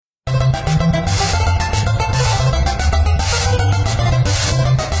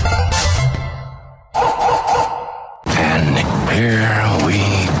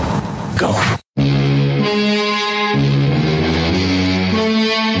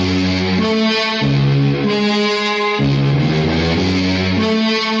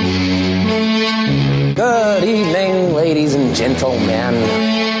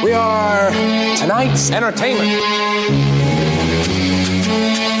gentlemen, we are tonight's entertainment.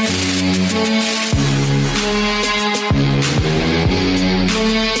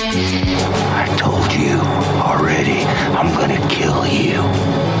 I told you already, I'm gonna kill you.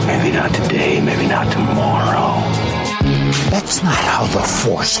 Maybe not today, maybe not tomorrow. That's not how the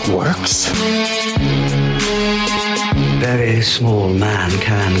Force works. Very small man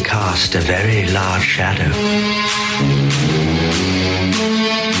can cast a very large shadow.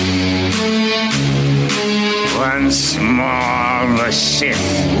 Once more, the Sith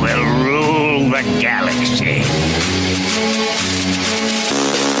will rule the galaxy.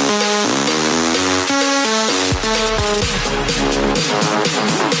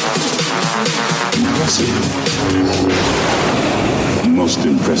 Impressive. Most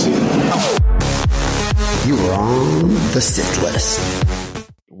impressive. You are on the Sith list.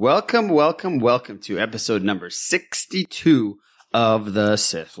 Welcome to episode number 62 of the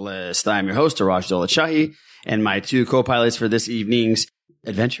Sith List. I'm your host, Araj Dolachahi, and my two co-pilots for this evening's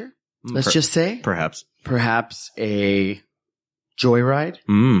adventure, let's just say. Perhaps a joyride.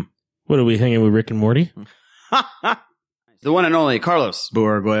 What are we hanging with Rick and Morty? The one and only Carlos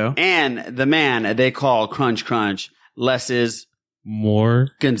Buarguello. and the man they call Crunch Crunch, Les More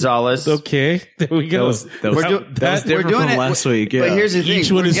Gonzalez. Okay, there we go. That was different from last week. Yeah. But here's the thing.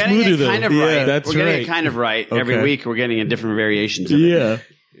 Each one we're is getting smoother, it kind though. of right. Yeah, that's we're getting right. it kind of right. Every Okay. week we're getting a different variations of it. Yeah,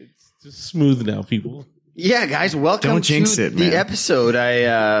 it's just smooth now, people. Yeah, guys, welcome Don't jinx to it, the man. episode.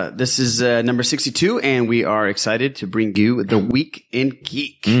 This is number 62, and we are excited to bring you the Week in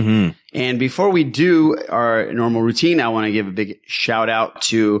Geek. Mm-hmm. And before we do our normal routine, I want to give a big shout out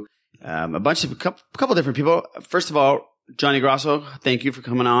to a couple different people. First of all, Johnny Grosso, thank you for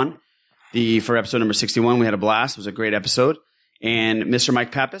coming on. For episode number 61, we had a blast. It was a great episode. And Mr.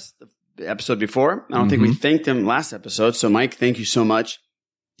 Mike Pappas, the episode before. I don't think we thanked him last episode. So, Mike, thank you so much.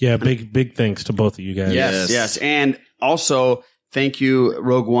 Yeah, big thanks to both of you guys. Yes. And also, thank you,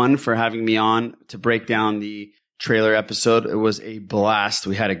 Rogue One, for having me on to break down the trailer episode. It was a blast.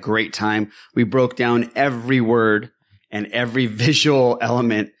 We had a great time. We broke down every word and every visual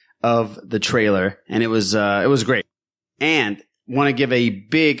element of the trailer, and it was great. And want to give a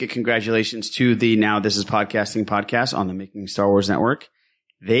big congratulations to the Now This Is Podcasting podcast on the Making Star Wars Network.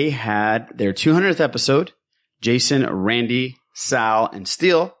 They had their 200th episode. Jason, Randy, Sal, and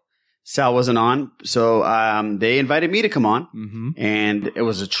Steele. Sal wasn't on, so they invited me to come on, and it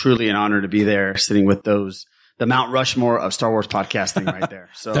was truly an honor to be there, sitting with the Mount Rushmore of Star Wars podcasting right there.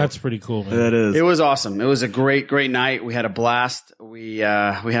 So That's pretty cool, man. That is. it was awesome. It was a great night. We had a blast. We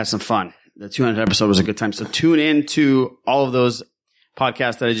had some fun. The 200th episode was a good time. So tune in to all of those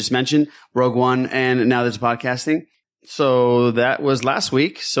podcasts that I just mentioned, Rogue One and Now There's Podcasting. So that was last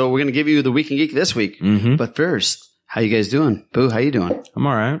week. So we're going to give you the Week in Geek this week. But first, how you guys doing? Boo, how you doing? I'm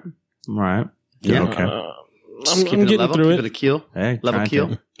all right. Yeah. Okay. I'm getting level, through keep it. a keel. Hey, Level trying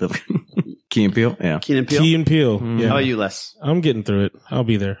keel. to- Key and Peele. Yeah. Keen and Peel. Key and Peel. How Yeah, about you, Les? I'm getting through it. I'll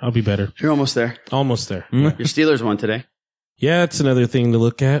be there. I'll be better. You're almost there. Almost there. Your Steelers won today. Yeah, it's another thing to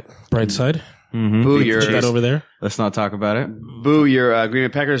look at. Bright side. Boo, Put that over there. Let's not talk about it. Boo, your Green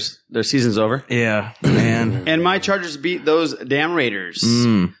Bay Packers, their season's over. Yeah, man. And my Chargers beat those damn Raiders.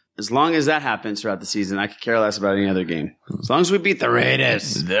 As long as that happens throughout the season, I could care less about any other game. As long as we beat the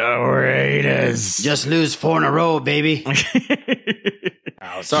Raiders. The Raiders. Just lose 4 in a row, baby.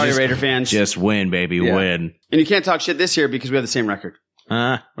 Sorry, Raider fans. Just win, baby. Yeah. Win. And you can't talk shit this year because we have the same record.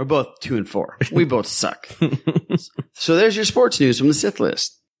 We're both 2-4. We both suck. So there's your sports news from the Sith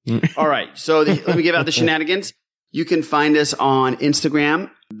List. All right. So let me give out the shenanigans. You can find us on Instagram,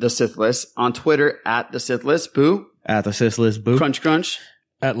 The Sith List, on Twitter, at The Sith List, Boo, At the Sith List, boo. Crunch Crunch.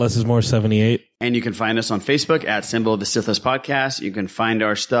 At Less is More 78. And you can find us on Facebook at Symbol of the Sith List Podcast. You can find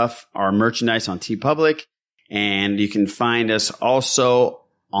our stuff, our merchandise on TeePublic. And you can find us also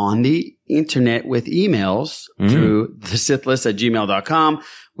on the internet with emails through thesithlist@gmail.com.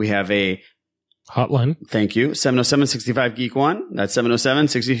 We have a Hotline. thank you, 707-65-GEEK1. That's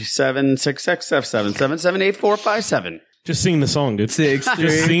 707-67-667-777-847. Just sing the song, dude. 6, Just 3,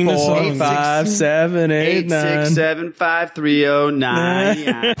 sing the 4, song. 5, 7, 8, 9.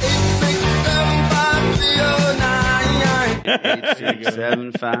 867-5309.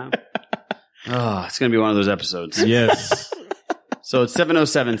 8675. Oh, it's going to be one of those episodes. Yes. So it's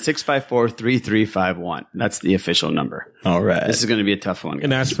 707-654-3351. That's the official number. All right. This is going to be a tough one.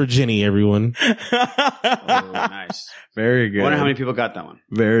 And ask for Ginny, everyone. Oh, nice. Very I good. wonder how many people got that one.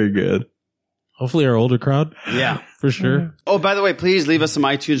 Very good. Hopefully our older crowd. Yeah. For sure. Oh, by the way, please leave us some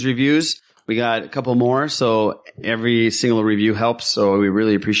iTunes reviews. We got a couple more, so every single review helps, so we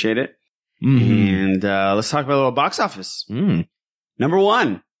really appreciate it. And let's talk about a little box office. Number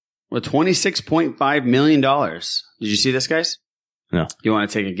 1 with $26.5 million. Did you see this, guys? No. You want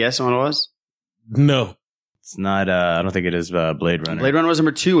to take a guess on what it was? No. It's not, I don't think it is Blade Runner. Blade Runner was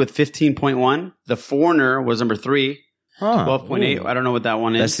number 2 with 15.1. The Foreigner was number 3, Huh. 12.8. I don't know what that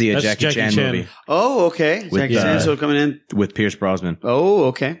one is. That's the That's Jackie Chan movie Oh, okay. With, Jackie Chan still coming in. with Pierce Brosnan. Oh,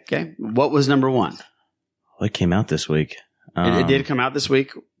 okay. Okay. What was number 1? Well, it came out this week. It did come out this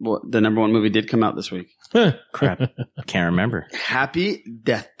week. Well, the number 1 movie did come out this week. Crap. I can't remember. Happy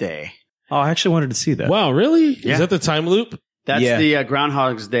Death Day. Oh, I actually wanted to see that. Wow, really? Yeah. Is that the time loop? That's Yeah. the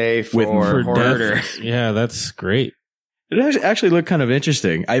Groundhog's Day for For murder. death? Yeah, that's great. It actually looked kind of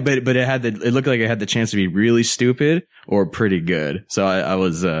interesting. But it looked like it had the chance to be really stupid or pretty good. So I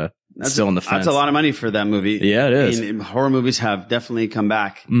was still on the fence. That's a lot of money for that movie. Yeah, it is. I mean, horror movies have definitely come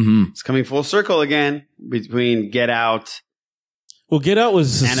back. Mm-hmm. It's coming full circle again between Get Out. Well, Get Out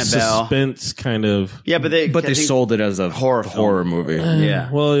was a Annabelle. suspense kind of. Yeah, but they They sold it as a Horror movie.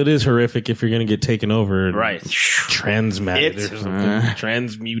 Yeah. Well, it is horrific if you're going to get taken over and Right. transmatted or something.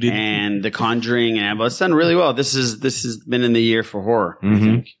 Transmuted. And The Conjuring and Annabelle. It's done really well. This has been in the year for horror. I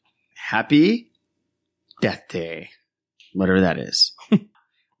think. Happy Death Day. Whatever that is.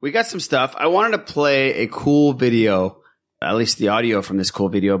 We got some stuff. I wanted to play a cool video, at least the audio from this cool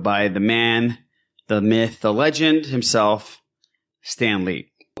video, by the man, the myth, the legend himself, Stan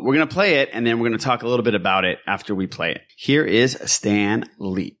Lee. We're going to play it, and then we're going to talk a little bit about it after we play it. Here is Stan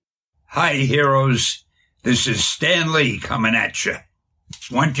Lee. Hi, heroes. This is Stan Lee coming at you.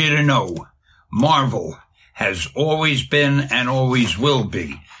 Want you to know, Marvel has always been and always will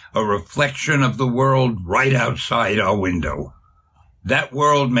be a reflection of the world right outside our window. That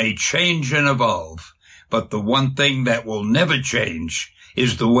world may change and evolve, but the one thing that will never change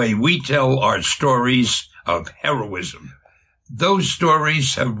is the way we tell our stories of heroism. Those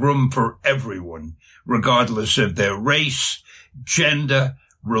stories have room for everyone, regardless of their race, gender,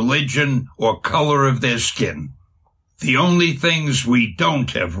 religion, or color of their skin. The only things we don't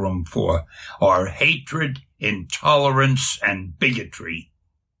have room for are hatred, intolerance, and bigotry.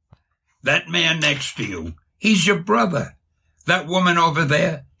 That man next to you, he's your brother. That woman over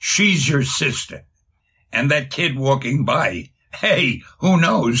there, she's your sister. And that kid walking by, hey, who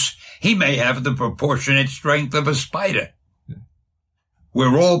knows? He may have the proportionate strength of a spider.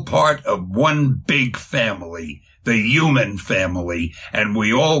 We're all part of one big family, the human family, and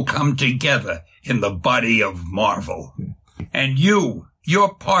we all come together in the body of Marvel. And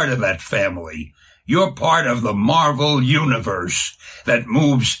you're part of that family. You're part of the Marvel universe that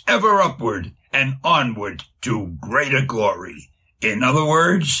moves ever upward and onward to greater glory. In other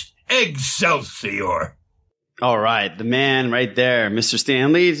words, Excelsior. All right. The man right there, Mr.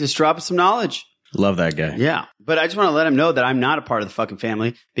 Stan Lee, just dropping some knowledge. Love that guy. Yeah. But I just want to let him know that I'm not a part of the fucking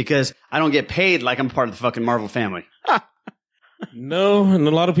family because I don't get paid like I'm part of the fucking Marvel family. No, and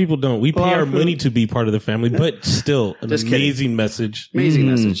a lot of people don't. We pay our money to be part of the family, but still an Just kidding. amazing message. Amazing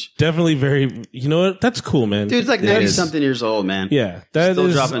message. Definitely very, you know what? That's cool, man. Dude's like 90-something years old, man. Yeah, that Still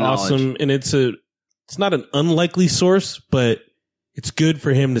is dropping awesome. And it's not an unlikely source, but it's good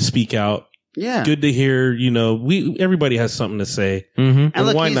for him to speak out. Yeah. Good to hear, everybody has something to say. Mm-hmm. And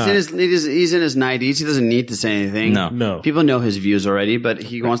look, why he's not? in his 90s. He doesn't need to say anything. No. People know his views already, but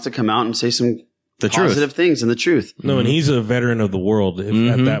he wants to come out and say some positive things and the truth. No, and he's a veteran of the world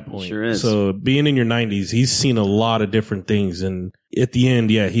at that point. Sure is. So being in your 90s, he's seen a lot of different things. And at the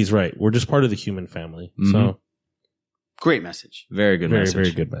end, yeah, he's right. We're just part of the human family. So Great message. Very good very, message.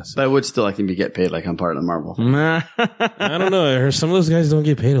 very good message. But I would still like him to get paid like I'm part of the Marvel. I don't know. I heard some of those guys don't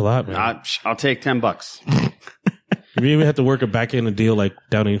get paid a lot, man. I'll take $10. Maybe we have to work a back end deal like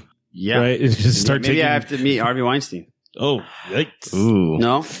Downey. Yeah. Right? Just start Maybe taking. I have to meet Harvey Weinstein. Oh, yikes. Ooh.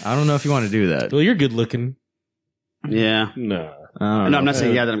 No? I don't know if you want to do that. Well, you're good looking. Yeah. No. No, I'm not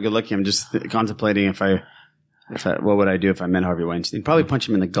saying that I'm good looking. I'm just contemplating if I what would I do if I met Harvey Weinstein? Probably punch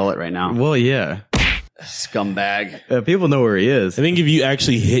him in the gullet right now. Well, yeah. Scumbag. People know where he is. I think if you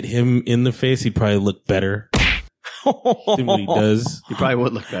actually hit him in the face, he'd probably look better than what he does. He probably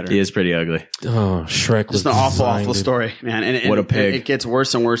would look better. He is pretty ugly. Oh, Shrek was Just an awful, designed awful to- story, man. And What a pig. It gets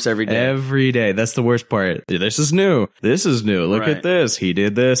worse and worse every day. Every day. That's the worst part. This is new. This is new. Look Right. at this. He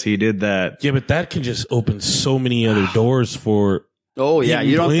did this. He did that. Yeah, but that can just open so many other doors for Oh yeah,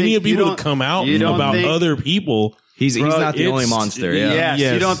 you don't plenty think of people you don't, to come out you don't about think- other people. He's Bro, not the only it's- monster. Yeah. Yes,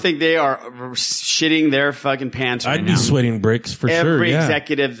 Yes. you don't think they are shitting their fucking pants right I'd now. be sweating bricks for Every sure. Yeah.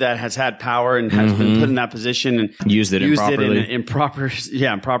 executive that has had power and has been put in that position and Used it improperly.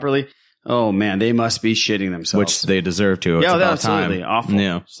 improperly. Oh man, they must be shitting themselves. Which they deserve to. It's yeah, about that's absolutely time. awful.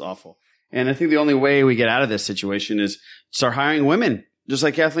 Yeah. It's awful. And I think the only way we get out of this situation is start hiring women. just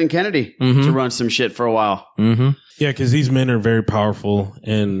like Kathleen Kennedy, to run some shit for a while. Mm-hmm. Yeah, because these men are very powerful,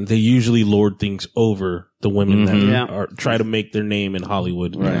 and they usually lord things over the women that are try to make their name in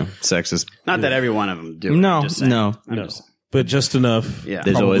Hollywood. Right. Sexist. Not that every one of them do. No, I'm just saying. no. No, but just enough. Yeah.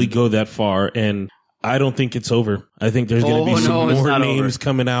 There's Probably always- go that far, and I don't think it's over. I think there's going to be some it's more not names over.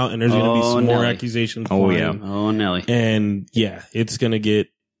 coming out, and there's going to be some more Nelly. accusations. Oh, flying. yeah. Oh, Nelly. And yeah, it's going to get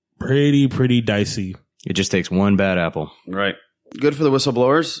pretty dicey. It just takes one bad apple. Right. Good for the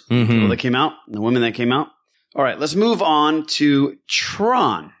whistleblowers, people that came out, the women that came out. All right, let's move on to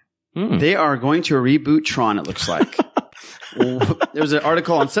Tron. They are going to reboot Tron, it looks like. There was an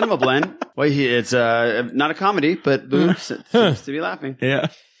article on Cinema Blend. Well, it's not a comedy, but Boo seems to be laughing. Yeah.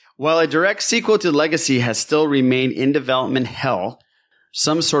 While a direct sequel to Legacy has still remained in development hell,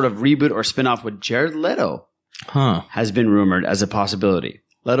 some sort of reboot or spinoff with Jared Leto has been rumored as a possibility.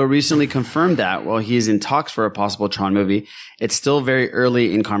 Leto recently confirmed that while he is in talks for a possible Tron movie, it's still very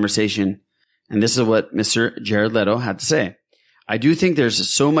early in conversation. And this is what Mr. Jared Leto had to say. I do think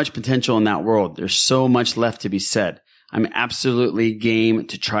there's so much potential in that world. There's so much left to be said. I'm absolutely game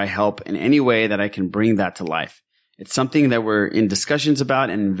to try help in any way that I can bring that to life. It's something that we're in discussions about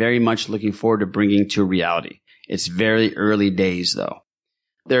and very much looking forward to bringing to reality. It's very early days though.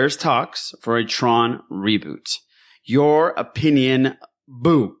 There's talks for a Tron reboot. Your opinion,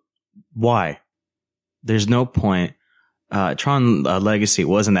 Boo. Why? There's no point. Tron Legacy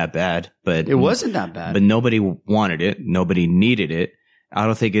wasn't that bad, but It wasn't that bad. But nobody wanted it. Nobody needed it. I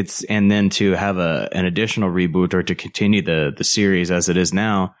don't think it's, and then to have an additional reboot or to continue the series as it is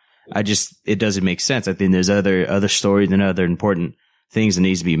now, it doesn't make sense. I think there's other stories and other important things that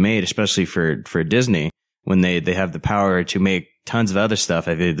needs to be made, especially for Disney when they have the power to make tons of other stuff.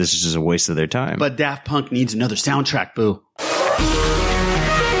 I think this is just a waste of their time. But Daft Punk needs another soundtrack, Boo.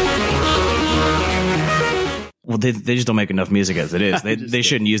 Well, they just don't make enough music as it is. They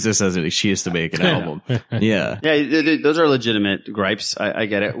shouldn't use this as an excuse to make an album. Yeah. Yeah, those are legitimate gripes. I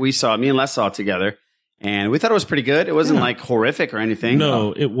get it. Me and Les saw it together, and we thought it was pretty good. It wasn't like horrific or anything.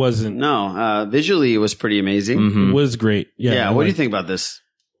 No, it wasn't. No, visually it was pretty amazing. It was great. Yeah. What do you think about this?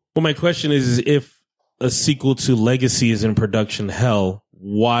 Well, my question is if a sequel to Legacy is in production hell,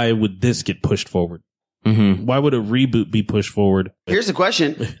 why would this get pushed forward? Why would a reboot be pushed forward? Here's the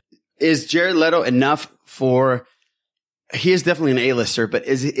question. Is Jared Leto enough for... He is definitely an A-lister, but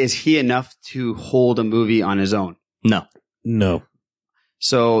is he enough to hold a movie on his own? No.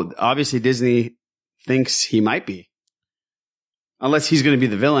 So obviously Disney thinks he might be. Unless he's going to be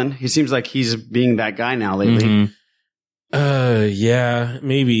the villain. He seems like he's being that guy now lately. Yeah,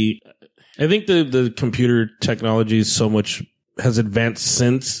 maybe. I think the computer technology has advanced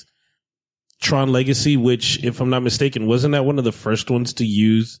since Tron Legacy, which, if I'm not mistaken, wasn't that one of the first ones to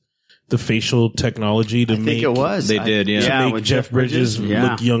use the facial technology to make? I think it was. They did, yeah. To make with Jeff Bridges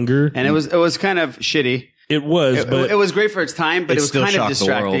look younger. And it was kind of shitty. It was, but it was great for its time, but it was still kind of shocked the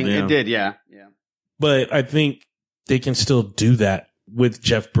world, distracting. yeah. It did, yeah. But I think they can still do that with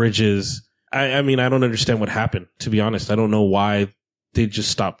Jeff Bridges. I mean, I don't understand what happened, to be honest. I don't know why they just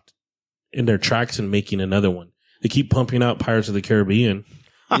stopped in their tracks and making another one. They keep pumping out Pirates of the Caribbean.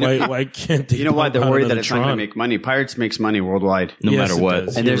 Why can't they? You know why they're pump out worried that another it's not going Tron? to make money? Pirates makes money worldwide. No Yes, matter it what.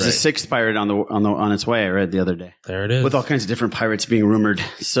 does. And You're there's a right. sixth pirate on its way. I read the other day. There it is. With all kinds of different pirates being rumored.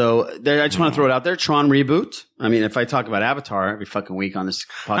 So I just want to throw it out there. Tron reboot. I mean, if I talk about Avatar every fucking week on this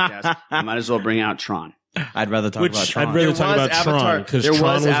podcast, I might as well bring out Tron. I'd rather talk about Tron. I'd rather There talk was about Tron Avatar. because There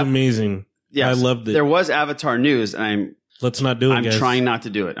Tron was was amazing. Yes, I loved it. There was Avatar news, and Let's not do it, I'm guys. trying not to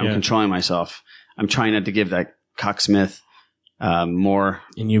do it. I'm Yeah. controlling myself. I'm trying not to give that cocksmith more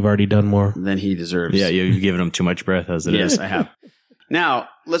And you've already done more. than he deserves. Yeah, you've given him too much breath as it is. Yes, I have. Now,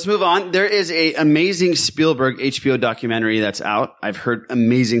 let's move on. There is a amazing Spielberg HBO documentary that's out. I've heard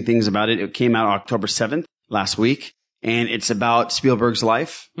amazing things about it. It came out October 7th last week, and it's about Spielberg's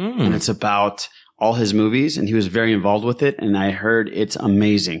life, and it's about all his movies, and he was very involved with it, and I heard it's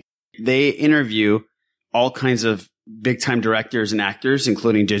amazing. They interview all kinds of big-time directors and actors,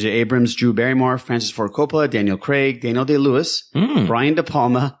 including J.J. Abrams, Drew Barrymore, Francis Ford Coppola, Daniel Craig, Daniel Day-Lewis, Brian De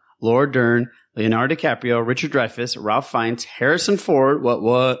Palma, Laura Dern, Leonardo DiCaprio, Richard Dreyfuss, Ralph Fiennes, Harrison Ford,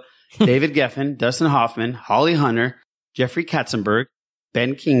 David Geffen, Dustin Hoffman, Holly Hunter, Jeffrey Katzenberg,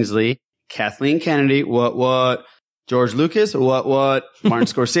 Ben Kingsley, Kathleen Kennedy, George Lucas, Martin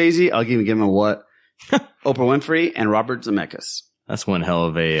Scorsese, I'll even give him a what, Oprah Winfrey, and Robert Zemeckis. That's one hell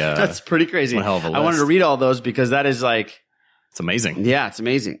of a... That's pretty crazy. one hell of a I wanted to list. read all those because that is like, it's amazing. yeah, it's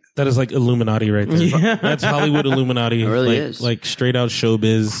amazing. That is like Illuminati right there. Yeah. That's Hollywood Illuminati. It really like, is. Like straight out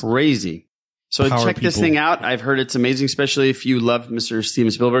showbiz. Crazy. So Power check this people. thing out. I've heard it's amazing, especially if you love Mr.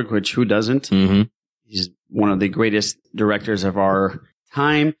 Steven Spielberg, which who doesn't? Mm-hmm. He's one of the greatest directors of our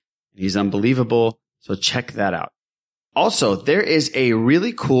time. He's unbelievable. So check that out. Also, there is a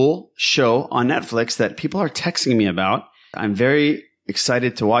really cool show on Netflix that people are texting me about. I'm very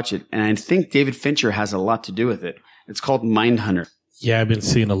excited to watch it. And I think David Fincher has a lot to do with it. It's called Mindhunter. Yeah, I've been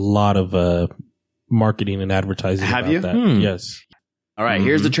seeing a lot of marketing and advertising Have about you? that. Yes. All right,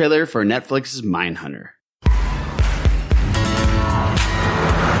 here's the trailer for Netflix's Mindhunter.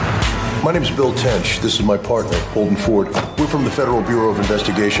 My name's Bill Tench. This is my partner, Holden Ford. We're from the Federal Bureau of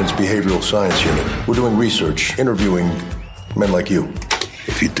Investigation's Behavioral Science Unit. We're doing research, interviewing men like you.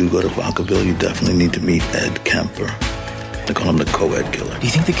 If you do go to Vacaville, you definitely need to meet Ed Kemper. They call him the co-ed killer. Do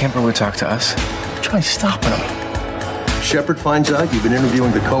you think the Kemper would talk to us? Try stopping him. Shepard finds out you've been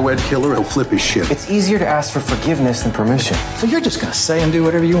interviewing the co-ed killer, he'll flip his shit. It's easier to ask for forgiveness than permission. So you're just gonna say and do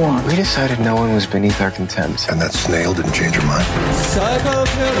whatever you want. We decided no one was beneath our contempt. And that snail didn't change her mind.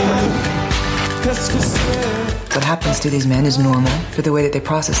 What happens to these men is normal, but the way that they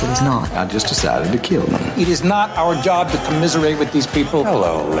process it is not. I just decided to kill them. It is not our job to commiserate with these people.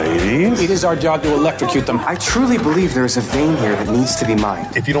 Hello, ladies. It is our job to electrocute them. I truly believe there is a vein here that needs to be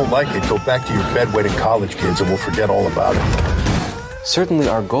mined. If you don't like it, go back to your bedwetting college kids and we'll forget all about it. Certainly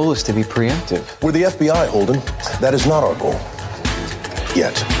our goal is to be preemptive. We're the FBI, Holden. That is not our goal.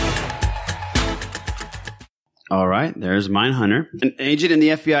 Yet. All right, there's Mindhunter. An agent in the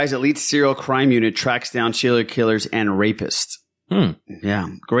FBI's elite serial crime unit tracks down serial killers and rapists. Yeah,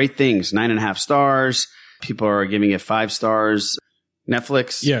 great things. 9.5 stars. People are giving it 5 stars.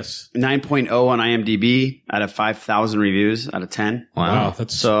 Netflix. Yes. 9.0 on IMDb out of 5,000 reviews out of 10. Wow.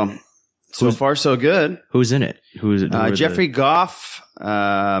 That's So far, so good. Who's in it? Who's it? Jeffrey Goff.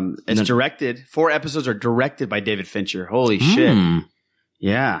 It's directed. 4 episodes are directed by David Fincher. Holy shit.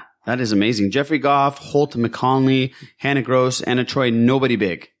 Yeah. That is amazing. Jeffrey Goff, Holt McConley, Hannah Gross, Anna Troy, nobody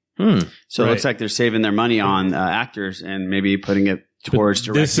big. So it looks like they're saving their mony on actors and maybe putting it towards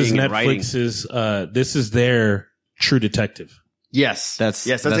directing this is and writing. Netflix's, this is their True Detective. Yes. That's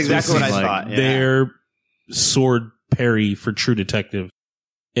what exactly what I like. thought. Yeah. Their sword parry for True Detective.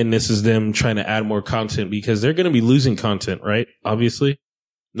 And this is them trying to add more content because they're going to be losing content, right? Obviously.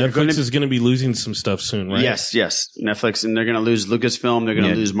 Netflix is going to be losing some stuff soon, right? Yes. Netflix, and they're going to lose Lucasfilm. They're going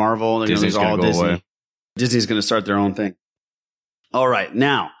to lose Marvel. They're going to lose all Disney. Away. Disney's going to start their own thing. All right.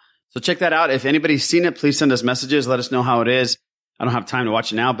 Now, so check that out. If anybody's seen it, please send us messages. Let us know how it is. I don't have time to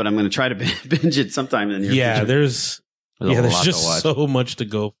watch it now, but I'm going to try to binge it sometime in the near future. There's just so much to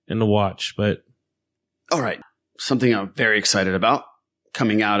go and to watch. But all right. Something I'm very excited about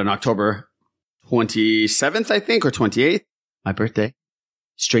coming out on October 27th, I think, or 28th. My birthday.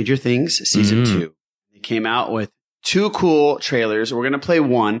 Stranger Things Season 2. They came out with 2 cool trailers. We're going to play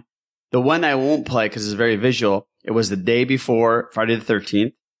one. The one I won't play because it's very visual. It was the day before Friday the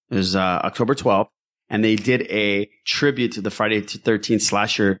 13th. It was October 12th. And they did a tribute to the Friday the 13th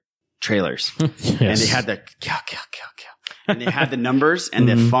slasher trailers. Yes. And they had the kill. And they had the numbers and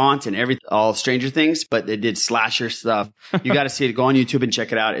the font and everything, all Stranger Things, but they did slasher stuff. You got to see it. Go on YouTube and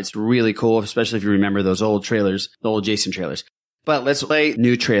check it out. It's really cool, especially if you remember those old trailers, the old Jason trailers. But let's play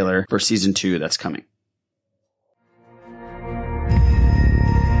new trailer for season 2 that's coming.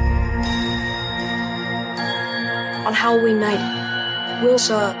 On Halloween night, Will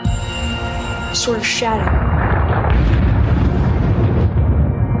saw a sort of shadow.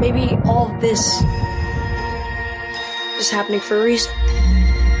 Maybe all of this is happening for a reason.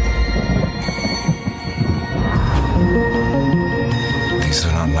 These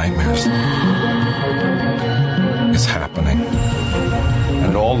are not nightmares. It's happening.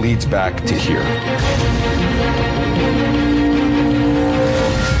 And it all leads back to here.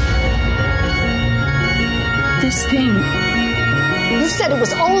 This thing. You said it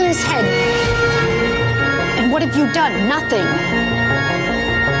was all in his head. And what have you done? Nothing.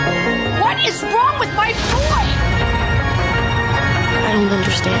 What is wrong with my boy? I don't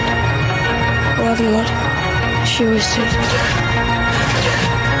understand. I love you, Lord. She always did.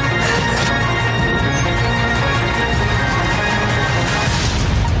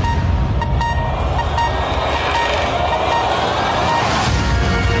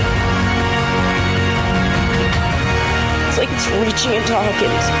 It's reaching into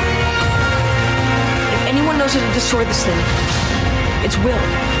Hawkins. If anyone knows how to destroy this thing, it's Will.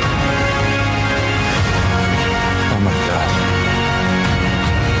 Oh my God.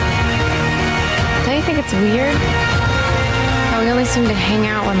 Don't you think it's weird how we only seem to hang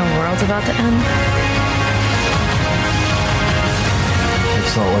out when the world's about to end?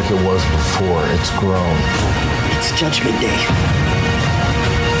 It's not like it was before. It's grown. It's Judgment Day.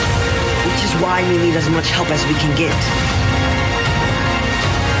 Which is why we need as much help as we can get.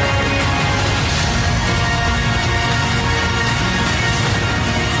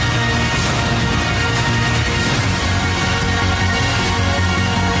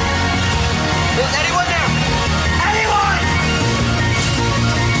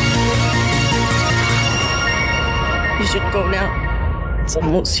 You should go now. It's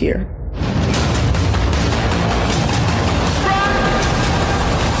almost here.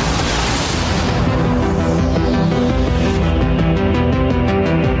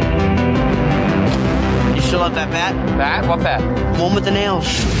 You still have that bat? Bat? What bat? One with the nails.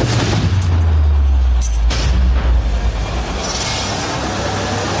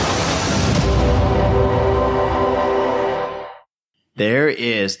 There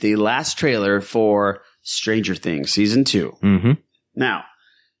is the last trailer for Stranger Things Season 2. Mm-hmm. Now,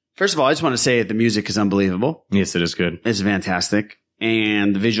 first of all, I just want to say the music is unbelievable. Yes, it is good. It's fantastic.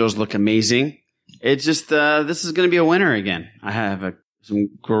 And the visuals look amazing. It's just, this is going to be a winner again. I have some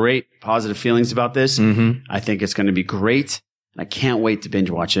great positive feelings about this. Mm-hmm. I think it's going to be great. I can't wait to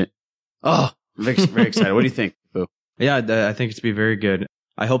binge watch it. Oh, I'm very, very excited. What do you think, Boo? Yeah, I think it's to be very good.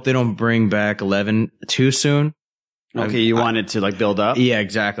 I hope they don't bring back 11 too soon. Okay, you want it to like build up? Yeah,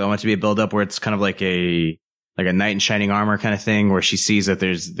 exactly. I want it to be a build up where it's kind of like a knight in shining armor kind of thing, where she sees that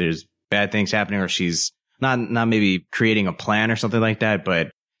there's bad things happening, or she's not maybe creating a plan or something like that,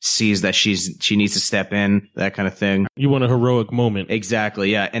 but sees that she needs to step in, that kind of thing. You want a heroic moment.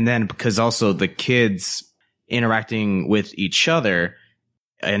 Exactly, yeah. And then because also the kids interacting with each other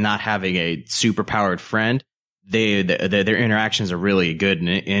and not having a super powered friend, their interactions are really good and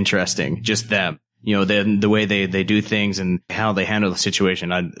interesting. Just them. You know, the way they do things and how they handle the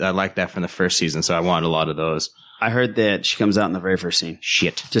situation. I like that from the first season, so I want a lot of those. I heard that she comes out in the very first scene.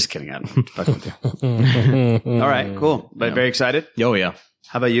 Shit. Just kidding. Adam. Fucking with you. All right, cool. But Yeah. very excited? Oh, yeah.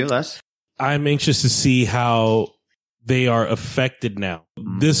 How about you, Les? I'm anxious to see how they are affected now.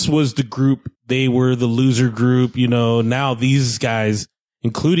 This was the group. They were the loser group. You know, now these guys,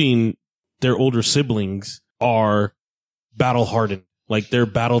 including their older siblings, are battle hardened. Like, they're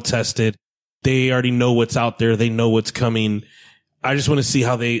battle tested. They already know what's out there. They know what's coming. I just want to see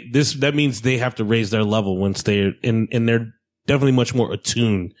how that means they have to raise their level once they're and they're definitely much more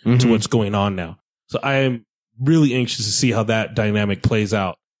attuned to what's going on now. So I am really anxious to see how that dynamic plays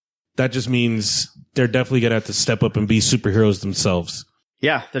out. That just means they're definitely going to have to step up and be superheroes themselves.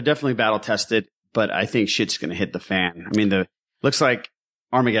 Yeah, they're definitely battle tested, but I think shit's going to hit the fan. I mean, looks like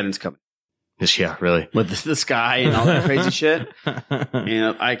Armageddon's coming. Yeah, really. With the sky and all that crazy shit.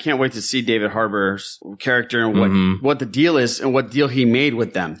 And I can't wait to see David Harbour's character and what the deal is and what deal he made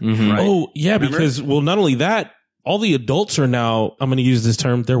with them. Mm-hmm. Right? Oh, yeah, Remember? because, well, not only that, all the adults are now, I'm going to use this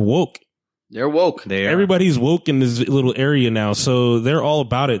term, they're woke. They're woke. Everybody's woke in this little area now, so they're all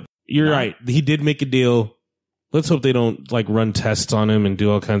about it. You're right. He did make a deal. Let's hope they don't like run tests on him and do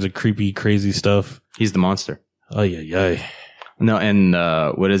all kinds of creepy, crazy stuff. He's the monster. Oh, yeah. No, and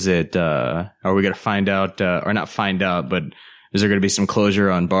what is it? Are we going to find out, or not find out, but is there going to be some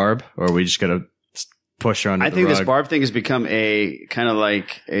closure on Barb, or are we just going to push her under the rug? I think this Barb thing has become a kind of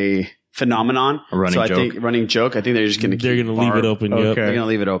like a phenomenon. A running joke. I think running joke. I think they're just going to leave it open. Okay. Yep. They're going to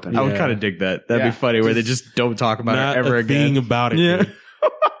leave it open. I would kind of dig that. That'd be funny where they just don't talk about Not it ever a again. thing about it. Yeah. Dude.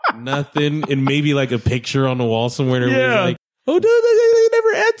 Nothing. And maybe like a picture on the wall somewhere. Yeah. Like, oh, no, they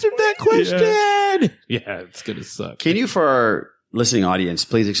never answered that question. Yeah, it's going to suck. Can you, for our listening audience,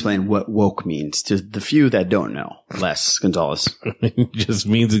 please explain what woke means to the few that don't know? Les Gonzalez. It just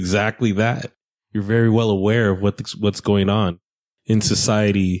means exactly that. You're very well aware of what's going on in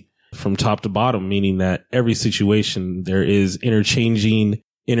society from top to bottom, meaning that every situation there is interchanging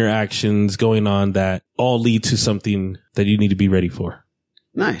interactions going on that all lead to something that you need to be ready for.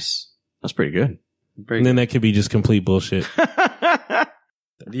 Nice. That's pretty good. And then that could be just complete bullshit.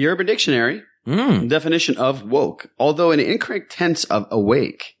 The Urban Dictionary definition of woke, although an incorrect tense of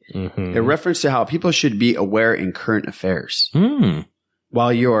awake, a reference to how people should be aware in current affairs.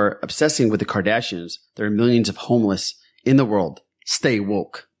 While you're obsessing with the Kardashians, there are millions of homeless in the world. Stay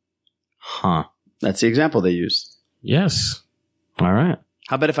woke. Huh. That's the example they use. Yes. All right.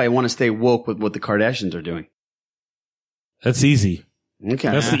 How about if I want to stay woke with what the Kardashians are doing? That's easy.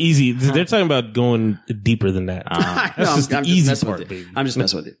 Okay. That's the easy. They're talking about going deeper than that. That's just the easy part, baby. I'm just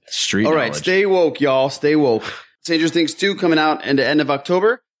messing with you. Street All right. knowledge. Stay woke, y'all. Stay woke. Stranger Things 2 coming out in the end of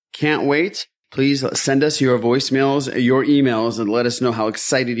October. Can't wait. Please send us your voicemails, your emails, and let us know how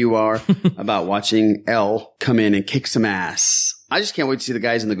excited you are about watching Elle come in and kick some ass. I just can't wait to see the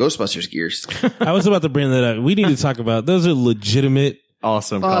guys in the Ghostbusters gears. I was about to bring that up. We need to talk about those are legitimate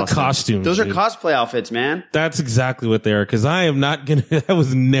awesome costumes. Those are dude. cosplay outfits, man. That's exactly what they are. Because I am not gonna. I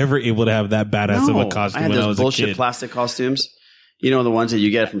was never able to have that badass of a costume I had when those I was bullshit a kid. plastic costumes. You know, the ones that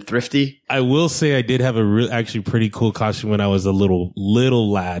you get from Thrifty. I will say I did have a actually pretty cool costume when I was a little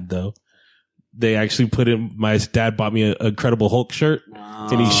lad, though. they actually put in, my dad bought me a Incredible Hulk shirt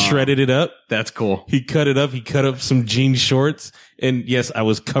and he shredded it up. That's cool. He cut it up. He cut up some jean shorts. And yes, I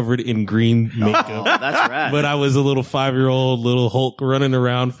was covered in green makeup. Oh, that's rad. But I was a little 5-year-old little Hulk running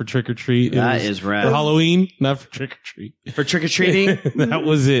around for trick or treat. That is rad. For Halloween, not for trick or treat. For trick or treating? That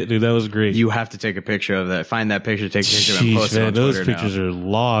was it, dude. That was great. You have to take a picture of that. Find that picture, take a picture, and Sheesh, post it man, on those Twitter pictures now. are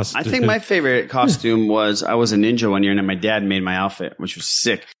lost. I think my favorite costume was I was a ninja one year and my dad made my outfit, which was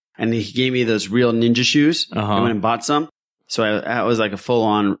sick. And he gave me those real ninja shoes. I went and bought some. So I was like a full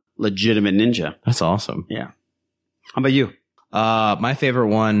on legitimate ninja. That's awesome. Yeah. How about you? My favorite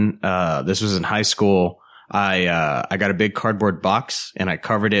one, this was in high school. I got a big cardboard box and I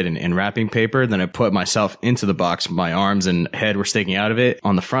covered it in wrapping paper. Then I put myself into the box. My arms and head were sticking out of it.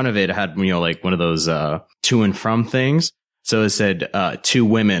 On the front of it, it had, like one of those, to and from things. So it said, 2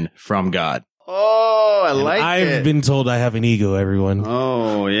 women from God. Oh, I like it. I've been told I have an ego, everyone.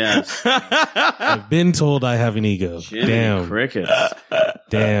 Oh, yes. I've been told I have an ego. Jimmy Damn. Crickets.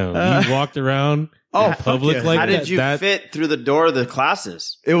 Damn. You walked around in public like How that? did you fit through the door of the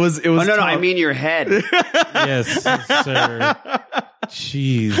classes? It was. Oh, no, I mean your head. Yes, sir.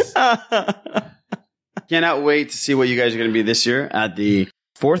 Jeez. Cannot wait to see what you guys are going to be this year at the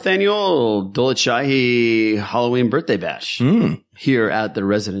 4th annual Dolit Shahi Halloween birthday bash here at the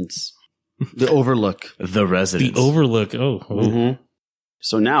Residence. The Overlook. The Residence. The Overlook. Oh. Mm-hmm.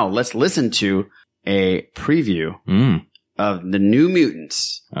 So now let's listen to a preview of the New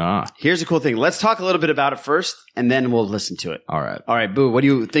Mutants. Here's a cool thing. Let's talk a little bit about it first, and then we'll listen to it. All right. All right, Boo, what do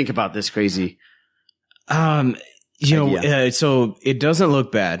you think about this crazy so it doesn't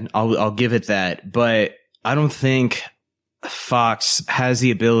look bad. I'll give it that, but I don't think Fox has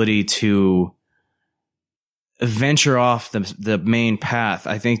the ability to venture off the main path.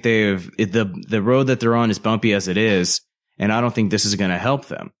 I think the road that they're on is bumpy as it is, and I don't think this is going to help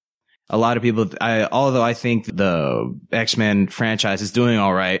them. A lot of people, although I think the X-Men franchise is doing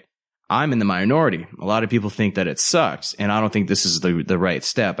all right, I'm in the minority. A lot of people think that it sucks, and I don't think this is the right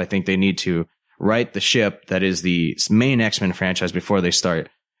step. I think they need to right the ship that is the main X-Men franchise before they start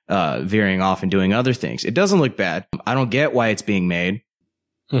veering off and doing other things. It doesn't look bad. I don't get why it's being made.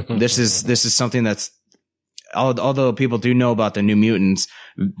 This is something that's, although people do know about the New Mutants,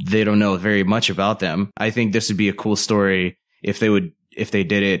 they don't know very much about them. I think this would be a cool story if they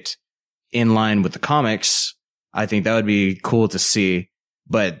did it in line with the comics. I think that would be cool to see.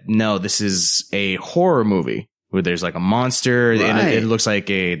 But no, this is a horror movie where there's like a monster, and it looks like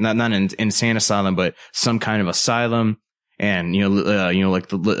not an insane asylum, but some kind of asylum. And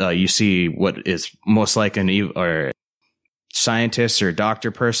you see what is most like or scientist or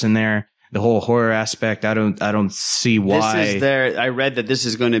doctor person there. The whole horror aspect, I don't see why. I read that this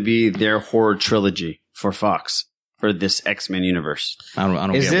is going to be their horror trilogy for Fox for this X-Men universe. I don't get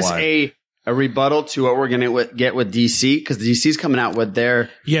why. Is this a rebuttal to what we're going to get with DC? Because DC's coming out with their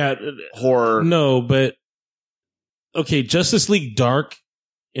horror. No, but okay, Justice League Dark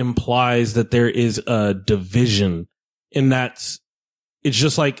implies that there is a division, and it's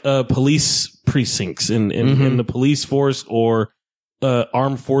just like police precincts in the police force or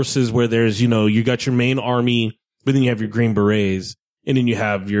armed forces, where there's, you got your main army, but then you have your Green Berets, and then you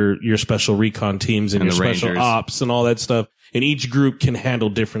have your special recon teams and your special Rangers. ops and all that stuff. And each group can handle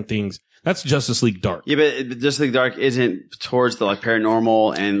different things. That's Justice League Dark. Yeah, but Justice League Dark isn't towards the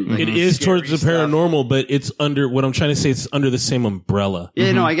paranormal and it is towards the paranormal, but it's under, what I'm trying to say, it's under the same umbrella.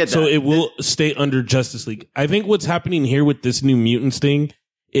 Yeah, no, I get that. So it will stay under Justice League. I think what's happening here with this New Mutants thing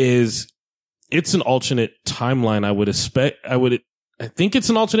is it's an alternate timeline. I think it's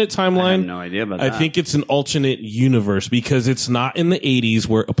an alternate timeline. I have no idea about that. I think it's an alternate universe because it's not in the 80s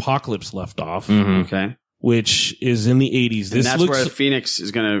where Apocalypse left off. Okay. Which is in the 80s. And that's where Phoenix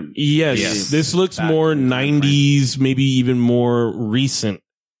is going to... Yes. This looks more 90s, maybe even more recent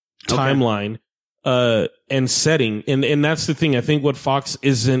timeline and setting. And that's the thing. I think what Fox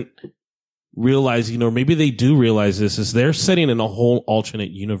isn't realizing, or maybe they do realize this, is they're setting in a whole alternate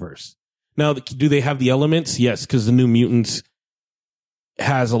universe. Now, do they have the elements? Yes, because the New Mutants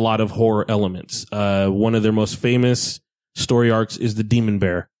has a lot of horror elements. One of their most famous story arcs is the Demon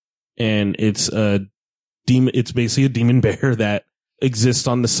Bear. And it's basically a demon bear that exists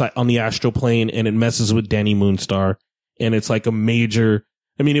on the astral plane, and it messes with Danny Moonstar. And it's like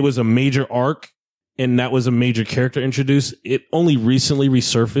it was a major arc, and that was a major character introduced. It only recently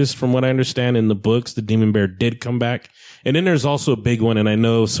resurfaced, from what I understand, in the books. The demon bear did come back. And then there's also a big one, and I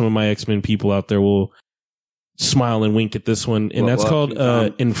know some of my X-Men people out there will smile and wink at this one, and that's called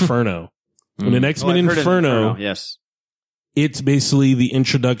Inferno. And in X-Men Inferno, yes, it's basically the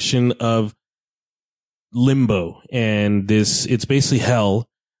introduction of Limbo, and it's basically hell.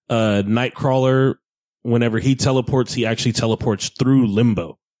 Nightcrawler, whenever he teleports, he actually teleports through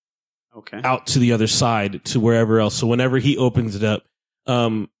limbo. Okay. Out to the other side to wherever else. So whenever he opens it up,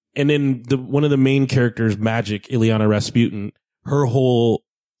 and then one of the main characters, Magic, Ileana Rasputin, her whole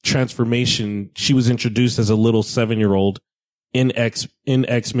transformation, she was introduced as a little 7-year-old in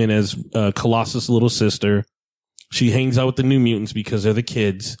X-Men as Colossus' little sister. She hangs out with the New Mutants because they're the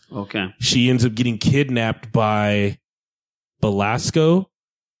kids. Okay. She ends up getting kidnapped by Belasco,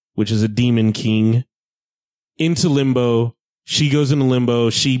 which is a demon king, into limbo. She goes into limbo.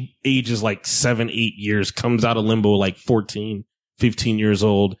 She ages like 7-8 years, comes out of limbo like 14, 15 years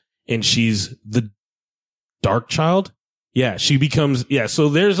old, and she's the Dark Child. Yeah, she becomes, so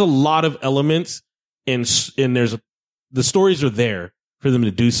there's a lot of elements and the stories are there for them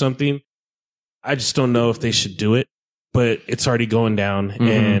to do something. I just don't know if they should do it, but it's already going down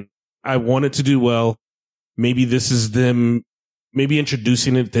and I want it to do well. Maybe this is them, maybe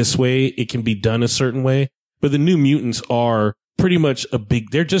introducing it this way. It can be done a certain way, but the New Mutants are pretty much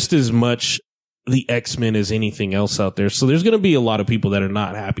they're just as much the X-Men as anything else out there. So there's going to be a lot of people that are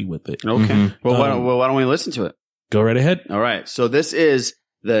not happy with it. Okay. Well, why don't we listen to it? Go right ahead. All right. So this is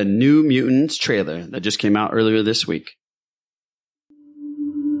the New Mutants trailer that just came out earlier this week.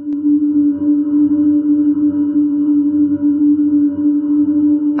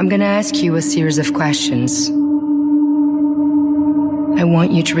 I'm going to ask you a series of questions. I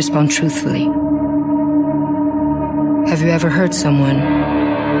want you to respond truthfully. Have you ever hurt someone?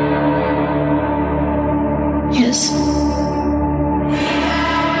 Yes.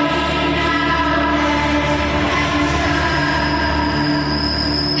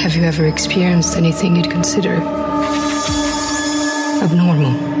 Have you ever experienced anything you'd consider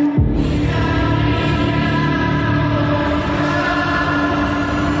abnormal?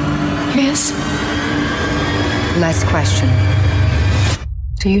 Yes. Last question.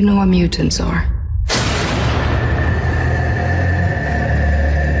 Do you know what mutants are?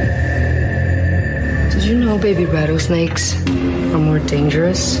 Did you know baby rattlesnakes are more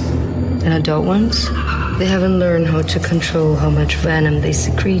dangerous than adult ones? They haven't learned how to control how much venom they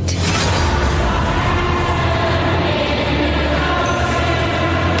secrete.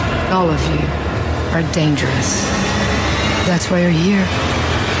 All of you are dangerous. That's why you're here.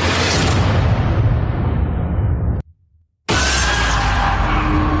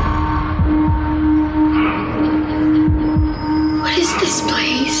 What is this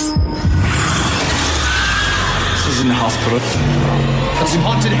place? This isn't a hospital. It's a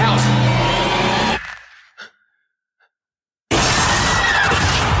haunted house.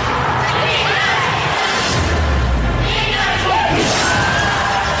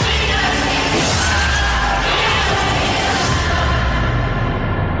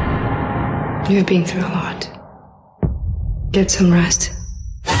 You've been through a lot. Get some rest.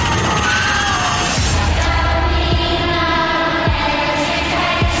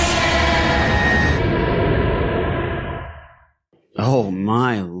 Oh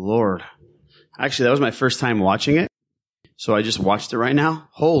my Lord. Actually, that was my first time watching it. So I just watched it right now.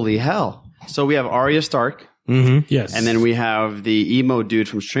 Holy hell. So we have Arya Stark. Yes. And then we have the emo dude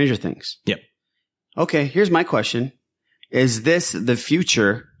from Stranger Things. Yep. Okay, here's my question. Is this the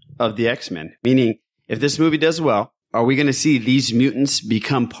future of the X-Men? Meaning, if this movie does well, are we going to see these mutants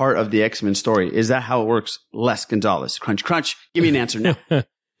become part of the X-Men story? Is that how it works? Les Gonzalez. Crunch, crunch. Give me an answer now.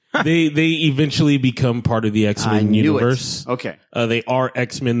 They eventually become part of the X-Men universe. Okay. They are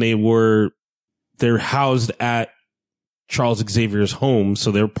X-Men. They're housed at Charles Xavier's home.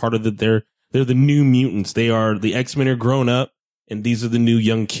 So they're part of they're the New Mutants. The X-Men are grown up and these are the new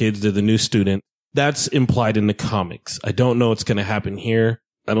young kids. They're the new student. That's implied in the comics. I don't know what's going to happen here.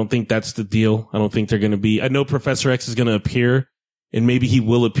 I don't think that's the deal. I don't think they're going to be, I know Professor X is going to appear and maybe he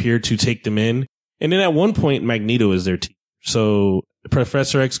will appear to take them in. And then at one point, Magneto is their team. So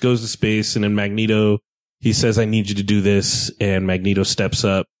Professor X goes to space and then Magneto, he says, I need you to do this. And Magneto steps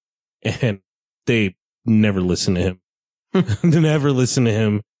up and they never listen to him. They never listen to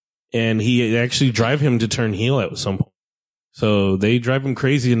him. And he actually drive him to turn heel at some point. So they drive him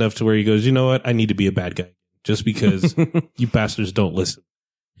crazy enough to where he goes, you know what? I need to be a bad guy just because you bastards don't listen.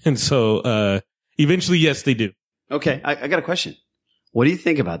 And so, eventually, yes, they do. Okay. I got a question. What do you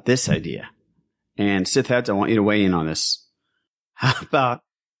think about this idea? And Sith heads, I want you to weigh in on this. How about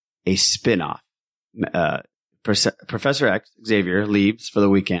a spin-off? Professor X, Xavier, leaves for the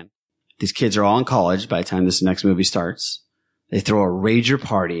weekend. These kids are all in college by the time this next movie starts. They throw a rager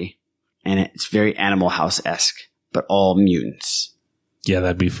party, and it's very Animal House-esque, but all mutants. Yeah,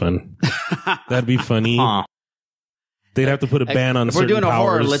 that'd be fun. That'd be funny. They'd have to put a ban on certain powers. If we're doing a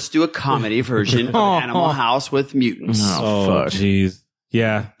horror, let's do a comedy version of Animal House with mutants. Oh, jeez.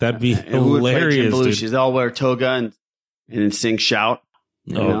 Yeah, that'd be Who would play Jim hilarious. Belushi? Dude. They all wear toga and sing shout.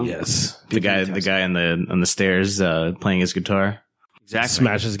 You know? Yes. The guy on the stairs playing his guitar. Exactly.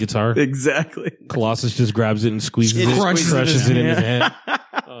 Smashes his guitar. Exactly. Colossus just grabs it and squeezes it, crushes it in his hand.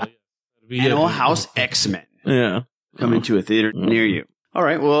 Animal House X-Men. Yeah. Coming to a theater near you. All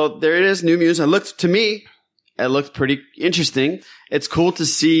right. Well, there it is. New news. It looked pretty interesting. It's cool to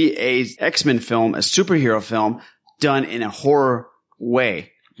see a X-Men film, a superhero film, done in a horror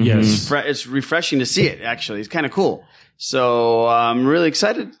way. Yes. It's refreshing to see it, actually. It's kind of cool. So I'm really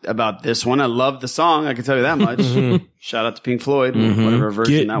excited about this one. I love the song. I can tell you that much. Shout out to Pink Floyd, whatever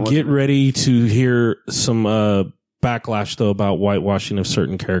version that was. Get ready to hear some backlash, though, about whitewashing of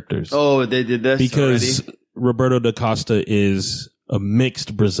certain characters. Oh, they did this because already? Roberto da Costa is a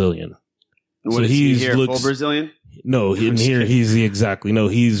mixed Brazilian. What is he here? Full Brazilian? No, in here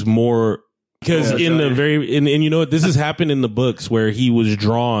he's more because in the very and you know what, this has happened in the books where he was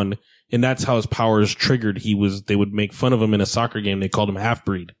drawn and that's how his powers triggered. They would make fun of him in a soccer game. They called him half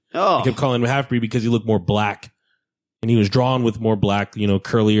breed. Oh, they kept calling him half breed because he looked more black and he was drawn with more black,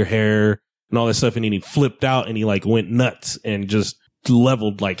 curlier hair and all that stuff. And then he flipped out and he like went nuts and just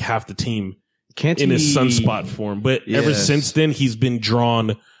leveled like half the team in his sunspot form. But ever since then, he's been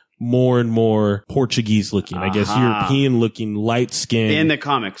drawn more and more Portuguese looking, I guess European looking, light skin in the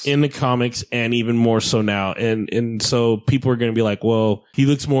comics, and even more so now. And so people are going to be like, well, he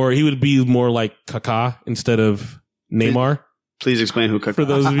would be more like Kaká instead of Neymar. Please explain who Kaká. For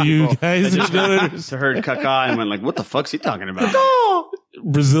those of you guys who don't heard Kaká and went like, what the fuck's he talking about?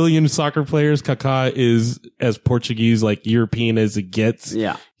 Brazilian soccer players, Kaká is as Portuguese, like European as it gets.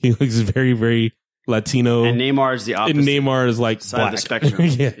 Yeah. He looks very, very Latino. And Neymar is the opposite. And Neymar is like side black. of the spectrum.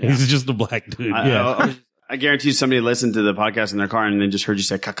 He's just a black dude. I guarantee you somebody listened to the podcast in their car and they just heard you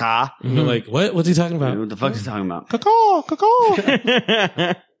say Kaká. And they're like, what? What's he talking about? What the fuck is he talking about?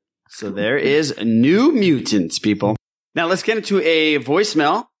 Kaká. So there is New Mutants, people. Now let's get into a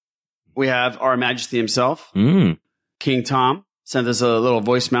voicemail. We have Our Majesty himself, King Tom, sent us a little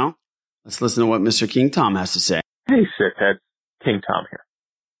voicemail. Let's listen to what Mr. King Tom has to say. Hey, Sith Head. King Tom here.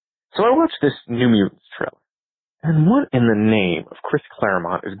 So I watched this New Mutants trailer, and what in the name of Chris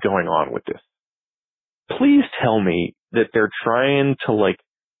Claremont is going on with this? Please tell me that they're trying to,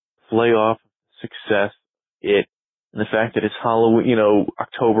 play off success, and the fact that it's Halloween,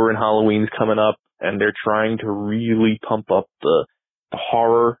 October and Halloween's coming up, and they're trying to really pump up the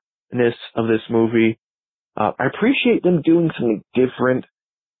horrorness of this movie. I appreciate them doing something different,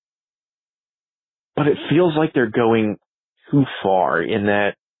 but it feels like they're going too far in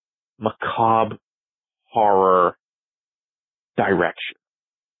that macabre horror direction.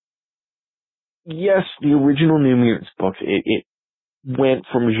 Yes, the original New Mutants books, it went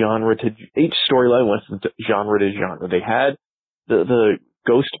from genre to, each storyline went from genre to genre. They had the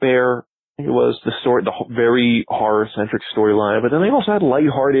Ghost Bear, it was the story, the very horror-centric storyline, but then they also had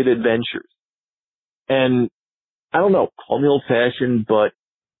lighthearted adventures. And I don't know, call me old-fashioned, but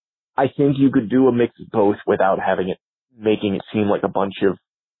I think you could do a mix of both without making it seem like a bunch of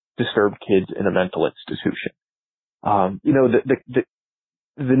disturbed kids in a mental institution. The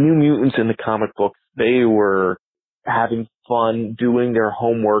New Mutants in the comic books, they were having fun doing their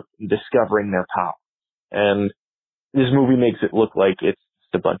homework and discovering their powers. And this movie makes it look like it's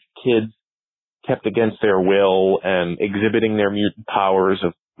just a bunch of kids kept against their will and exhibiting their mutant powers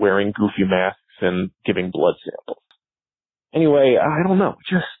of wearing goofy masks and giving blood samples. Anyway, I don't know.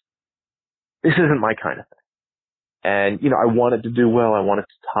 This isn't my kind of thing. And, I want it to do well. I want it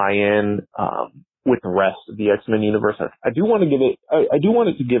to tie in with the rest of the X-Men universe. I do want it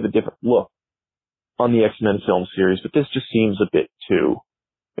to give a different look on the X-Men film series, but this just seems a bit too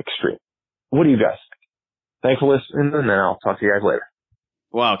extreme. What do you guys think? Thanks for listening, and then I'll talk to you guys later.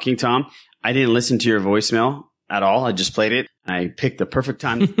 Wow, King Tom, I didn't listen to your voicemail at all. I just played it. I picked the perfect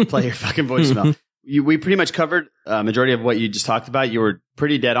time to play your fucking voicemail. We pretty much covered a majority of what you just talked about. You were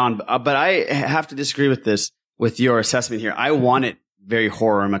pretty dead on, but I have to disagree with your assessment here. I want it very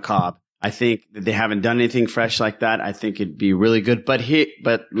horror macabre. I think that they haven't done anything fresh like that. I think it'd be really good. But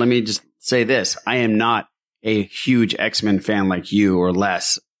let me just say this. I am not a huge X-Men fan like you or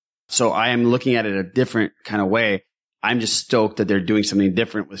less. So I am looking at it a different kind of way. I'm just stoked that they're doing something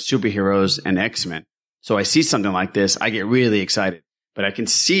different with superheroes and X-Men. So I see something like this, I get really excited. But I can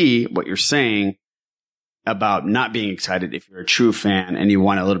see what you're saying about not being excited if you're a true fan and you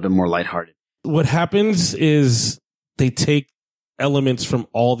want a little bit more lighthearted. What happens is they take elements from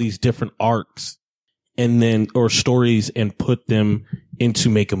all these different arcs or stories and put them into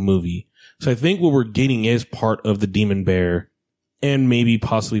make a movie. So I think what we're getting is part of the Demon Bear and maybe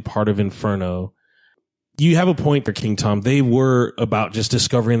possibly part of Inferno. you have a point there, King Tom. They were about just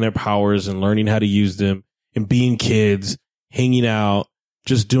discovering their powers and learning how to use them and being kids, hanging out,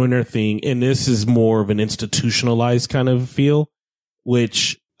 just doing their thing. And this is more of an institutionalized kind of feel,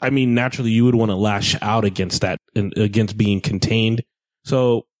 which, I mean, naturally you would want to lash out against that and against being contained.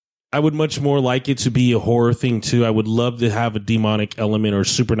 So I would much more like it to be a horror thing too. I would love to have a demonic element or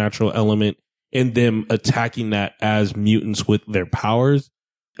supernatural element in them attacking that as mutants with their powers.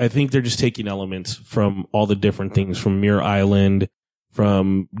 I think they're just taking elements from all the different things from Muir Island,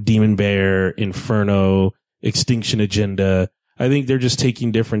 from Demon Bear, Inferno, Extinction Agenda. I think they're just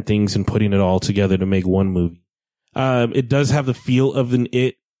taking different things and putting it all together to make one movie. It does have the feel of an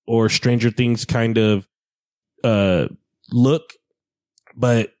It or Stranger Things kind of look,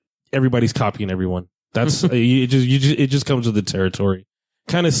 but everybody's copying everyone. That's it just comes with the territory.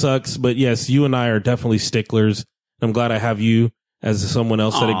 Kind of sucks, but yes, you and I are definitely sticklers. I'm glad I have you as someone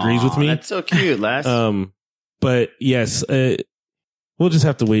else that agrees with me. That's so cute, Les. But yes, we'll just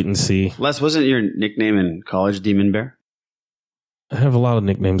have to wait and see. Les, wasn't your nickname in college Demon Bear? I have a lot of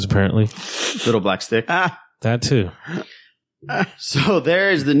nicknames, apparently. Little Black Stick. That too. So there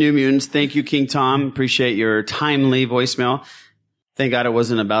is the New Mutants. Thank you, King Tom. Appreciate your timely voicemail. Thank God it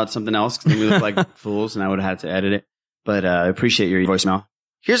wasn't about something else because we look like fools and I would have had to edit it. But I appreciate your voicemail.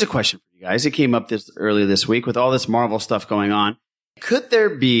 Here's a question for you guys. It came up earlier this week with all this Marvel stuff going on. Could there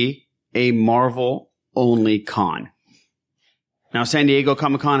be a Marvel-only con? Now, San Diego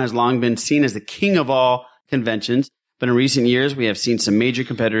Comic-Con has long been seen as the king of all conventions, but in recent years, we have seen some major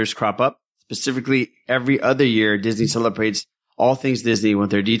competitors crop up. Specifically, every other year, Disney celebrates all things Disney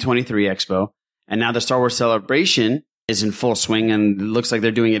with their D23 Expo. And now the Star Wars Celebration is in full swing, and it looks like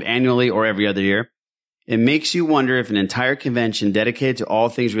they're doing it annually or every other year. It makes you wonder if an entire convention dedicated to all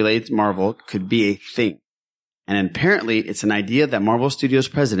things related to Marvel could be a thing. And apparently, it's an idea that Marvel Studios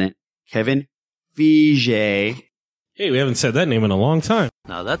president, Kevin Feige... Hey, we haven't said that name in a long time.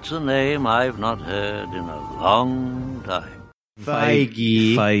 Now, that's a name I've not heard in a long time.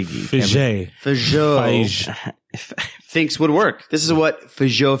 Feige thinks would work. This is what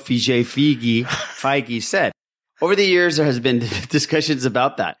Feige said. Over the years, there has been discussions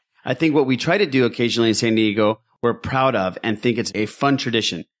about that. I think what we try to do occasionally in San Diego, we're proud of and think it's a fun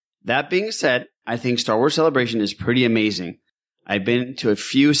tradition. That being said, I think Star Wars Celebration is pretty amazing. I've been to a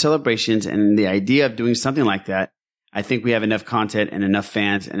few celebrations, and the idea of doing something like that, I think we have enough content and enough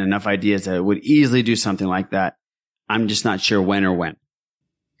fans and enough ideas that would easily do something like that. I'm just not sure when or when.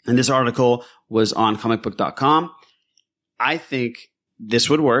 And this article was on comicbook.com. I think this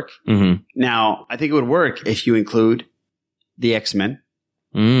would work. Mm-hmm. Now, I think it would work if you include the X-Men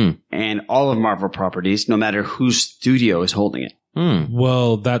and all of Marvel properties, no matter whose studio is holding it.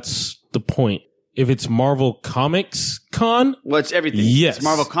 Well, that's the point. If it's Marvel Comics Con, well, it's everything. Yes, it's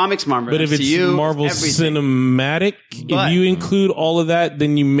Marvel Comics, Marvel but if MCU, it's Marvel Cinematic, if you include all of that,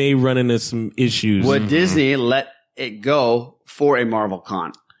 then you may run into some issues. Would Disney let it go for a Marvel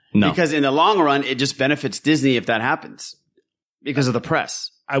Con? No, because in the long run, it just benefits Disney if that happens because of the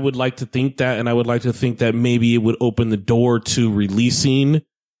press. I would like to think that, and I would like to think that maybe it would open the door to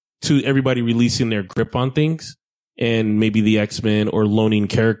everybody releasing their grip on things. And maybe the X-Men or loaning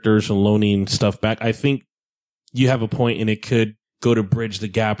characters or loaning stuff back. I think you have a point, and it could go to bridge the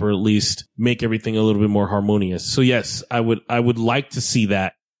gap or at least make everything a little bit more harmonious. So yes, I would like to see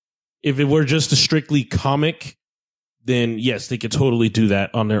that. If it were just a strictly comic, then yes, they could totally do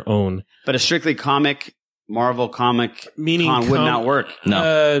that on their own. But a strictly comic, Marvel comic con would not work.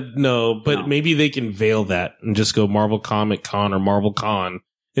 No, but maybe they can veil that and just go Marvel Comic Con or Marvel Con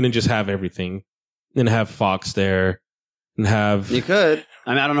and then just have everything. And have Fox there and have... You could. I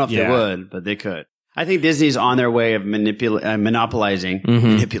mean, I don't know if they would, but they could. I think Disney's on their way of monopolizing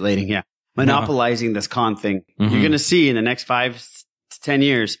this con thing. Mm-hmm. You're going to see in the next 5 to 10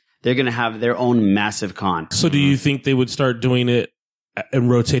 years, they're going to have their own massive con. So do you think they would start doing it in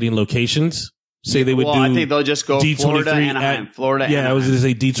rotating locations? Say they would do... I think they'll just go D23 Florida, Anaheim, Florida, Anaheim. I was going to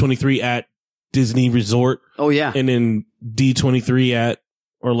say D23 at Disney Resort. Oh, yeah. And then D23 at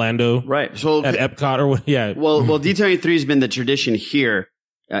Orlando, right? So at Epcot or what? Yeah. Well, D23 has been the tradition here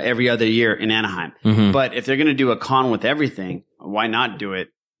every other year in Anaheim. Mm-hmm. But if they're going to do a con with everything, why not do it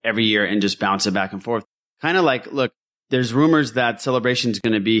every year and just bounce it back and forth? Kind of like, look, there's rumors that Celebration is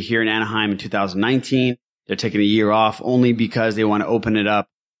going to be here in Anaheim in 2019. They're taking a year off only because they want to open it up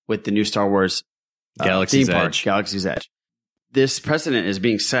with the new Star Wars Galaxy's theme park, Edge. Galaxy's Edge. This precedent is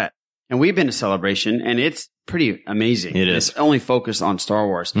being set, and we've been to Celebration, and it's pretty amazing. It is. It's only focused on Star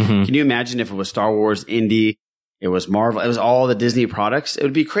Wars. Mm-hmm. Can you imagine if it was Star Wars, Indy, it was Marvel, it was all the Disney products? It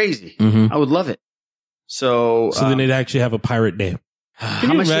would be crazy. Mm-hmm. I would love it. So then they'd actually have a pirate day.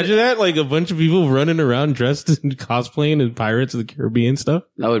 Can you imagine that? Like a bunch of people running around dressed in cosplaying as Pirates of the Caribbean stuff?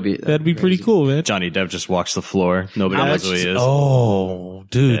 That'd be pretty cool, man. Johnny Depp just walks the floor. Nobody knows who he is. Oh,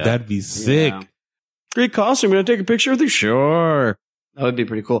 dude, that'd be sick. Yeah. Great costume. Gonna take a picture with you? Sure. That would be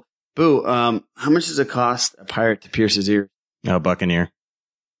pretty cool. Boo, how much does it cost a pirate to pierce his ear? Oh, Buccaneer.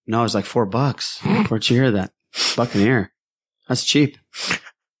 No, it's like $4. Where'd you hear that? Buccaneer. That's cheap.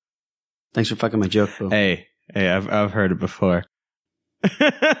 Thanks for fucking my joke, Boo. Hey, I've heard it before.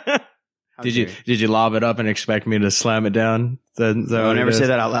 Did you lob it up and expect me to slam it down? Don't ever say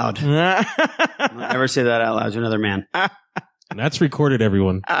that out loud. Don't ever say that out loud to another man. And that's recorded,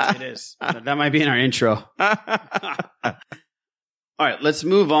 everyone. It is. That might be in our intro. All right, let's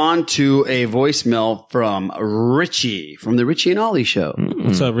move on to a voicemail from Richie from the Richie and Ollie Show.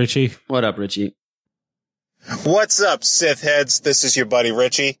 What's up, Richie? What up, Richie? What's up, Sith heads? This is your buddy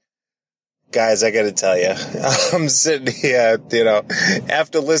Richie. Guys, I gotta tell you, I'm sitting here,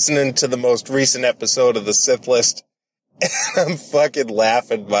 after listening to the most recent episode of the Sith List, I'm fucking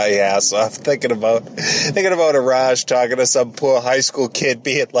laughing my ass off thinking about Araj talking to some poor high school kid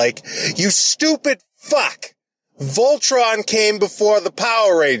being like, "You stupid fuck! Voltron came before the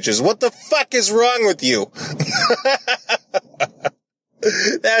Power Rangers. What the fuck is wrong with you?"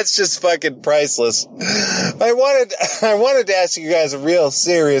 That's just fucking priceless. I wanted to ask you guys a real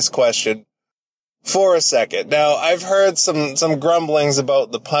serious question for a second. Now, I've heard some grumblings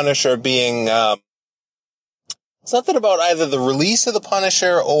about the Punisher being, something about either the release of the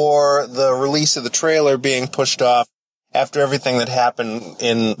Punisher or the release of the trailer being pushed off after everything that happened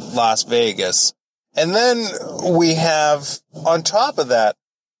in Las Vegas. And then we have, on top of that,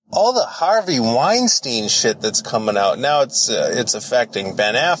 all the Harvey Weinstein shit that's coming out. Now it's affecting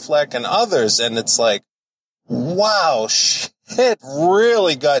Ben Affleck and others, and it's like, wow, shit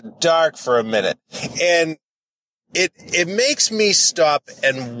really got dark for a minute. And it makes me stop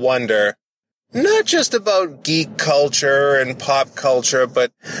and wonder, not just about geek culture and pop culture,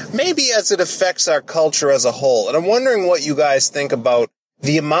 but maybe as it affects our culture as a whole. And I'm wondering what you guys think about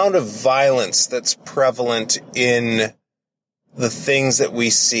the amount of violence that's prevalent in the things that we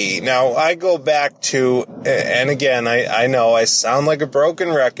see. Now, I go back to, and again, I know I sound like a broken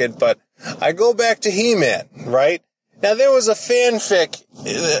record, but I go back to He-Man, right? Now, there was a fanfic,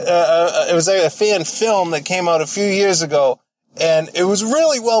 it was like a fan film that came out a few years ago, and it was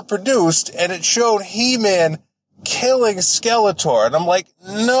really well produced, and it showed He-Man killing Skeletor, and I'm like,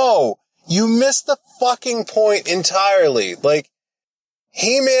 no, you missed the fucking point entirely. Like,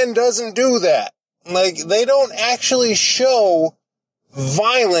 He-Man doesn't do that. Like, they don't actually show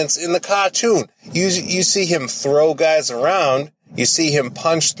violence in the cartoon. You see him throw guys around, you see him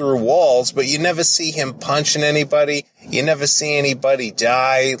punch through walls, but you never see him punching anybody, you never see anybody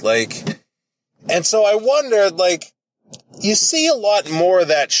die, like, and so I wondered, like, you see a lot more of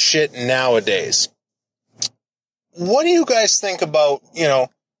that shit nowadays. What do you guys think about,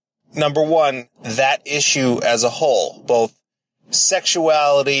 number one, that issue as a whole, both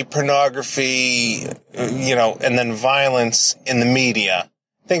sexuality, pornography, and then violence in the media.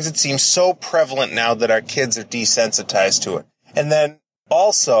 Things that seem so prevalent now that our kids are desensitized to it. And then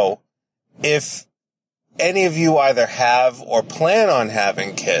also, if any of you either have or plan on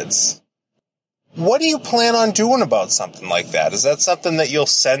having kids, what do you plan on doing about something like that? Is that something that you'll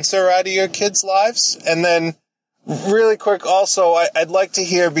censor out of your kids' lives? And then, really quick, also, I'd like to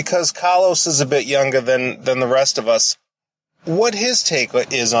hear, because Carlos is a bit younger than the rest of us, what his take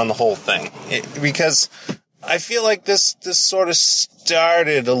is on the whole thing. Because I feel like this sort of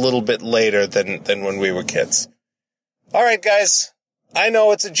started a little bit later than when we were kids. All right, guys. I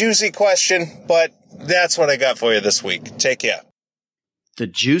know it's a juicy question, but that's what I got for you this week. Take care. The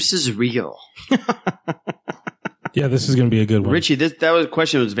juice is real. Yeah, this is going to be a good one. Richie, that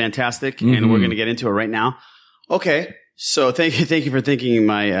question was fantastic, and we're going to get into it right now. Okay. So thank you for thinking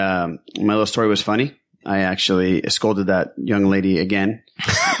my little story was funny. I actually scolded that young lady again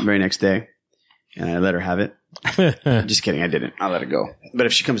the very next day, and I let her have it. Just kidding. I didn't. I'll let it go. But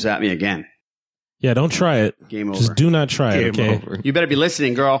if she comes at me again. Yeah, don't try it. Game over. Just do not try it, okay? Over. You better be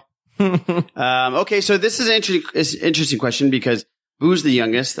listening, girl. Okay, so this is an interesting question because Boo's the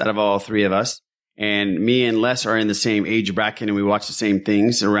youngest out of all three of us, and me and Les are in the same age bracket, and we watch the same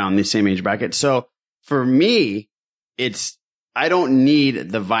things around the same age bracket. So for me, I don't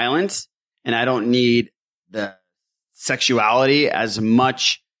need the violence, and I don't need the sexuality as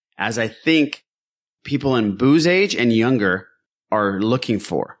much as I think people in Boo's age and younger are looking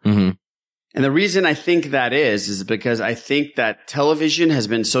for. Mm-hmm. And the reason I think that is because I think that television has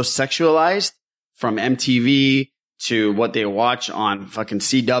been so sexualized, from MTV to what they watch on fucking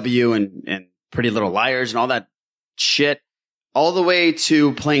CW and Pretty Little Liars and all that shit. all the way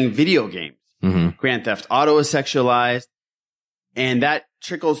to playing video games. Mm-hmm. Grand Theft Auto is sexualized, and that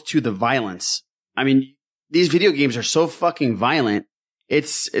trickles to the violence. I mean, these video games are so fucking violent.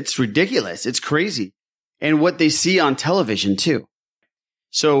 It's ridiculous. It's crazy. And what they see on television too.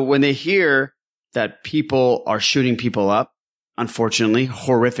 So when they hear that people are shooting people up, unfortunately,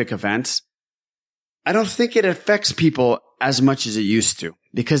 horrific events, I don't think it affects people as much as it used to,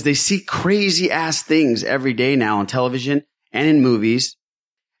 because they see crazy ass things every day now on television and in movies.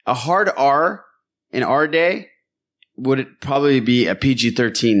 A hard R in our day would probably be a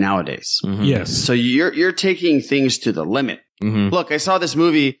PG-13 nowadays. Mm-hmm. Yes. So you're taking things to the limit. Mm-hmm. Look, I saw this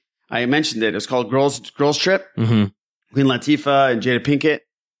movie. I mentioned it. It's called Girls Trip. Mm-hmm. Queen Latifah and Jada Pinkett.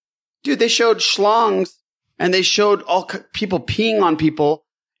 Dude, they showed schlongs and they showed people peeing on people.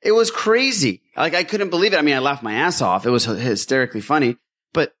 It was crazy. Like, I couldn't believe it. I mean, I laughed my ass off. It was hysterically funny,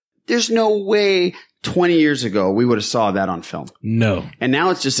 but there's no way 20 years ago we would have saw that on film. No. And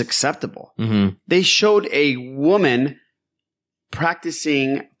now it's just acceptable. Mm-hmm. They showed a woman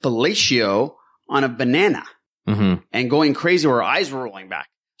practicing fellatio on a banana Mm-hmm. and going crazy where her eyes were rolling back.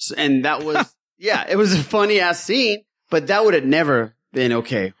 So, and that was, yeah, it was a funny ass scene, but that would have never been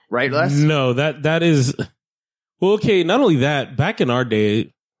okay. Right, Les? No, that is, well, okay. Not only that, back in our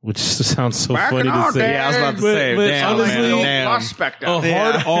day, which sounds so Back funny in our to say. day. Yeah, I was about to say, but damn, honestly, man, damn. Prospect a out.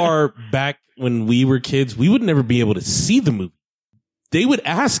 hard R back when we were kids, we would never be able to see the movie. They would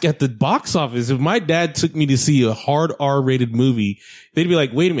ask at the box office, if my dad took me to see a hard R rated movie, they'd be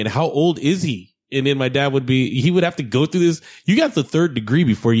like, wait a minute, how old is he? And then my dad he would have to go through this. You got the 3rd degree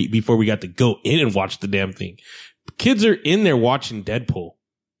before we got to go in and watch the damn thing. Kids are in there watching Deadpool.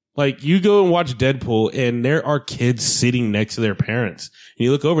 Like, you go and watch Deadpool and there are kids sitting next to their parents. And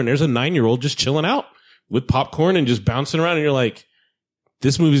you look over and there's a 9-year-old just chilling out with popcorn and just bouncing around. And you're like,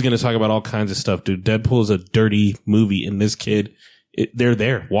 this movie's going to talk about all kinds of stuff, dude. Deadpool is a dirty movie. And this kid, they're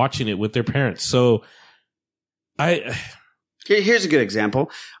there watching it with their parents. So Here's a good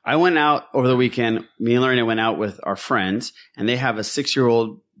example. I went out over the weekend. Me and Lorena went out with our friends, and they have a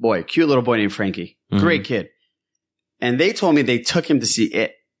 6-year-old boy, cute little boy named Frankie. Mm-hmm. Great kid. And they told me they took him to see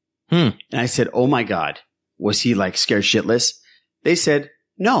It. And I said, oh my God, was he like scared shitless? They said,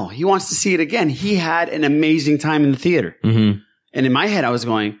 no, he wants to see it again. He had an amazing time in the theater. Mm-hmm. And in my head, I was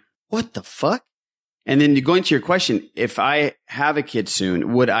going, what the fuck? And then going to your question, if I have a kid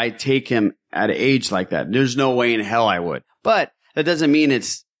soon, would I take him at an age like that? There's no way in hell I would. But that doesn't mean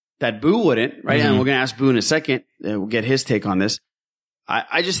it's that Boo wouldn't, right? Mm-hmm. And we're going to ask Boo in a second. We'll get his take on this.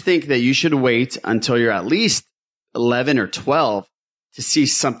 I just think that you should wait until you're at least 11 or 12 to see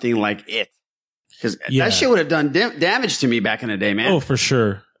something like It. Because that shit would have done damage to me back in the day, man. oh, for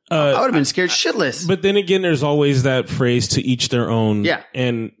sure. I would have been scared shitless. But then again, there's always that phrase, to each their own. Yeah.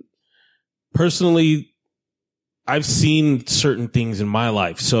 And personally, I've seen certain things in my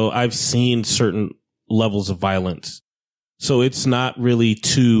life. So I've seen certain levels of violence. So it's not really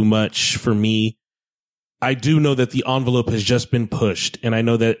too much for me. I do know that the envelope has just been pushed. And I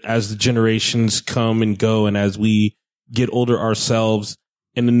know that as the generations come and go, and as we get older ourselves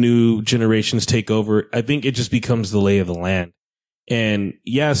and the new generations take over, I think it just becomes the lay of the land. And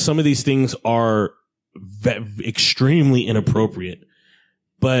yeah, some of these things are extremely inappropriate,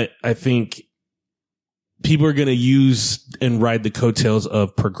 but I think people are going to use and ride the coattails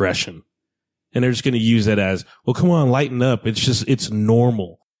of progression. And they're just going to use that as, well, come on, lighten up. It's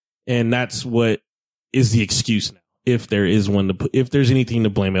normal. And that's what is the excuse now. If there is one if there's anything to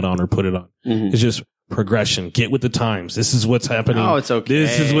blame it on or put it on, it's just progression. Get with the times. This is what's happening. Oh, it's okay.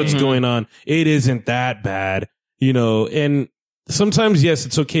 This is what's going on. It isn't that bad, and sometimes, yes,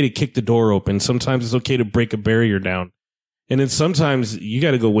 it's okay to kick the door open. Sometimes it's okay to break a barrier down. And then sometimes you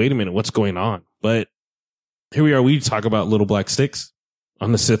got to go, wait a minute, what's going on? But here we are. We talk about little black sticks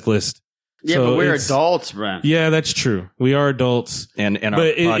on the Sith list. Yeah, So but we're it's- adults, Brent. Yeah, that's true. We are adults. And our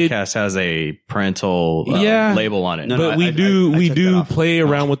But podcast has a parental label on it. But we do play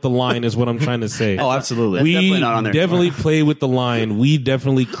around with the line is what I'm trying to say. Oh, absolutely. We That's definitely not on there. definitely play with the line. We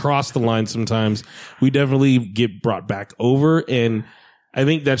definitely cross the line sometimes. We definitely get brought back over. And I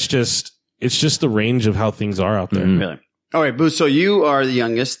think it's just the range of how things are out there. Really? All right, Boo. So you are the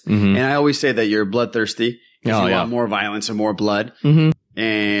youngest. Mm-hmm. And I always say that you're bloodthirsty. 'Cause Oh, you yeah. want more violence and more blood. Mm-hmm.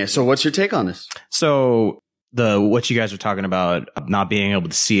 And so what's your take on this? So what you guys were talking about, not being able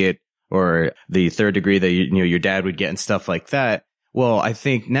to see it, or the 3rd degree that your dad would get and stuff like that. Well, I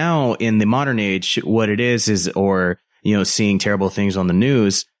think now in the modern age, what it is, or seeing terrible things on the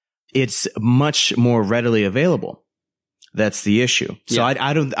news, it's much more readily available. That's the issue. So Yeah.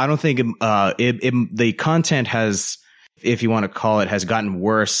 I don't think the content has, if you want to call it, has gotten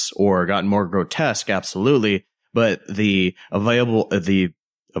worse or gotten more grotesque. Absolutely. but the availability.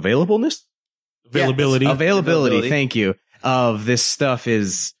 Availability. Thank you. Of this stuff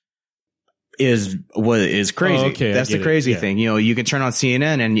is what is crazy. Oh, okay, That's the crazy Yeah. thing. You can turn on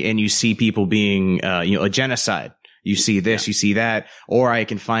CNN and you see people being, a genocide. You see this, you see that, or I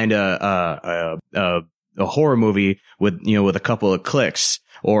can find a horror movie with a couple of clicks,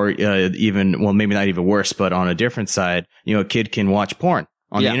 or even, well, maybe not even worse, but on a different side, a kid can watch porn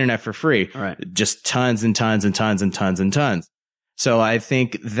on the internet for free. Right. Just tons and tons and tons and tons and tons. So I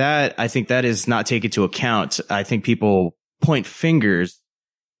think that is not taken into account. I think people point fingers.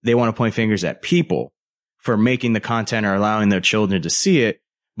 They want to point fingers at people for making the content or allowing their children to see it.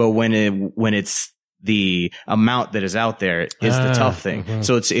 But when it's the amount that is out there is the tough thing. Mm-hmm.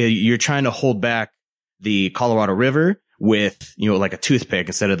 So you're trying to hold back the Colorado River with, like a toothpick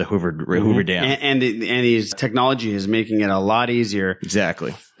instead of the Hoover Dam. And these technology is making it a lot easier.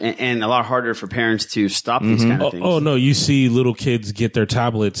 Exactly. And a lot harder for parents to stop these kind of things. Oh no, you see little kids get their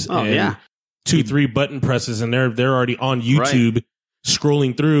tablets Oh, and yeah. 2-3 button presses and they're already on YouTube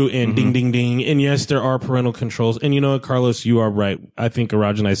scrolling through and ding ding ding. And yes, there are parental controls. And you know what, Carlos, you are right. I think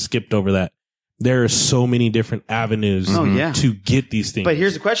Raj and I skipped over that. There are so many different avenues to get these things. But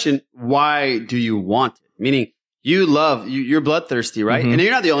here's the question. Why do you want it? Meaning, you're bloodthirsty, right? And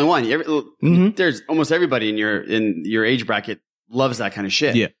you're not the only one. There's almost everybody in your age bracket loves that kind of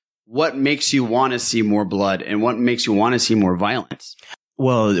shit. Yeah. What makes you want to see more blood, and what makes you want to see more violence?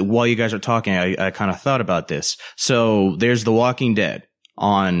 Well, while you guys are talking, I kind of thought about this. So there's The Walking Dead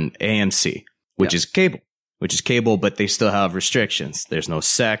on AMC, which is cable, but they still have restrictions. There's no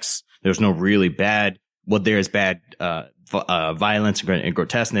sex. There's no really bad. Well, there's bad violence and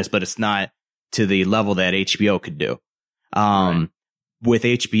grotesqueness, but it's not to the level that HBO could do. With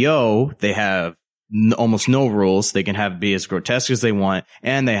HBO, they have almost no rules. They can be as grotesque as they want,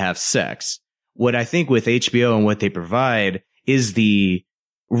 and they have sex. What I think with HBO and what they provide is the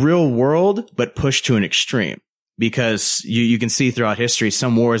real world, but pushed to an extreme, because you can see throughout history,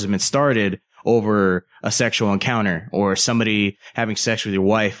 some wars have been started over a sexual encounter, or somebody having sex with your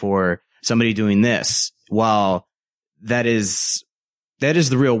wife, or somebody doing this. While that is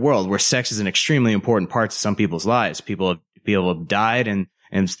the real world, where sex is an extremely important part to some people's lives. People have died, and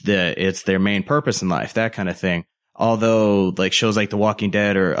it's their main purpose in life, that kind of thing. Although like shows like The Walking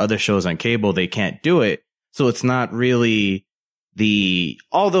Dead or other shows on cable, they can't do it. So it's not really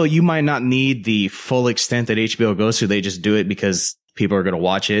although you might not need the full extent that HBO goes to, they just do it because people are going to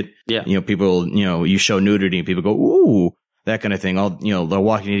watch it. Yeah. People, you show nudity and people go, ooh, that kind of thing. The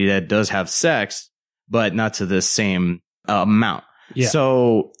Walking Dead does have sex, but not to the same amount. Yeah.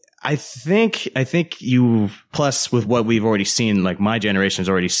 So I think plus with what we've already seen, like my generation's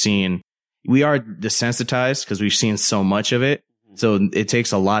already seen, we are desensitized because we've seen so much of it. So it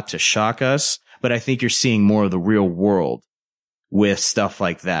takes a lot to shock us, but I think you're seeing more of the real world with stuff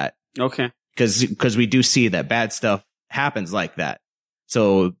like that. Okay. Because we do see that bad stuff happens like that.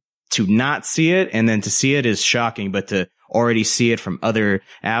 So to not see it and then to see it is shocking, but to already see it from other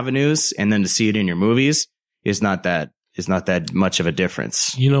avenues and then to see it in your movies is not that much of a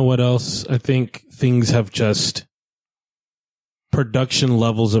difference. You know what else? I think production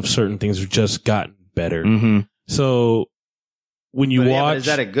levels of certain things have just gotten better. So when you watch, is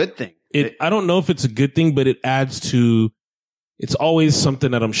that a good thing? I don't know if it's a good thing, but it adds to, it's always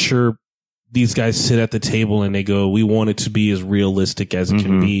something that I'm sure these guys sit at the table and they go, we want it to be as realistic as it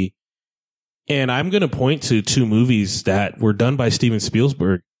can be. And I'm going to point to 2 movies that were done by Steven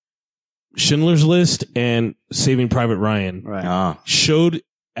Spielberg. Schindler's List and Saving Private Ryan showed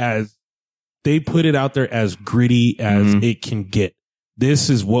as they put it out there as gritty as it can get. This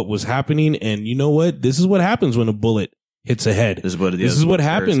is what was happening. And you know what? This is what happens when a bullet hits a head. This is what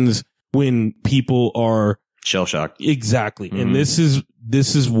happens when people are shell shocked. Exactly. And this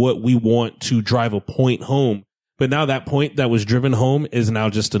is what we want to drive a point home. But now that point that was driven home is now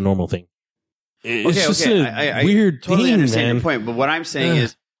just a normal thing. It's just a weird totally thing, understand man. your point, but what I'm saying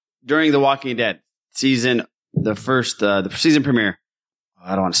is during The Walking Dead season, the season premiere,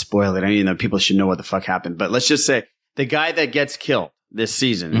 I don't want to spoil it. I mean, people should know what the fuck happened, but let's just say the guy that gets killed this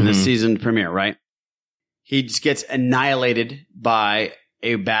season, in the season premiere, right? He just gets annihilated by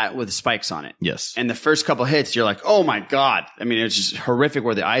a bat with spikes on it. Yes. And the first couple hits, you're like, oh my God. I mean, it's just horrific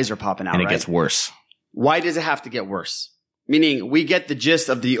where the eyes are popping out. And it gets worse. Why does it have to get worse? Meaning we get the gist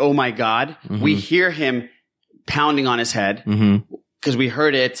of the, oh my God. We hear him pounding on his head because we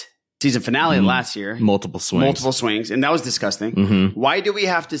heard it season finale last year. Multiple swings. And that was disgusting. Why do we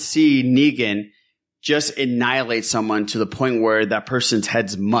have to see Negan just annihilate someone to the point where that person's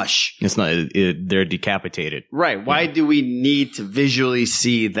head's mush? It's not, they're decapitated. Right. Why do we need to visually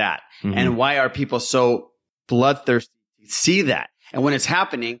see that? And why are people so bloodthirsty to see that. And when it's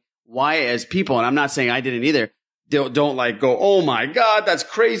happening, why as people, and I'm not saying I didn't either, don't like go, oh my God, that's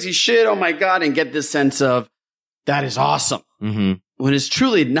crazy shit. Oh my God. And get this sense of that is awesome. Mm-hmm. When it's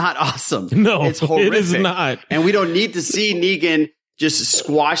truly not awesome. No, it's horrific. it is not. And we don't need to see Negan just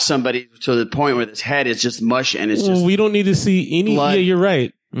squash somebody to the point where his head is just mush and it's just we don't need to see any. blood. Yeah, you're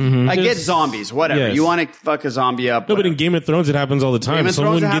right. Mm-hmm. I get zombies, whatever. Yes. You want to fuck a zombie up. No, but in Game of Thrones, it happens all the time.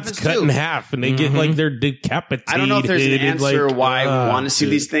 Someone gets cut in half and they get like they're decapitated. I don't know if there's an answer why we want to see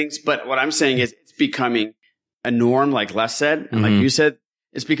dude. these things, but what I'm saying is it's becoming a norm, like Les said, and like you said,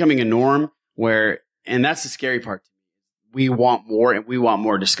 it's becoming a norm where, and that's the scary part. We want more, and we want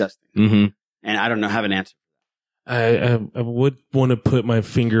more disgusting. Mm-hmm. And I don't know, have an answer. I would want to put my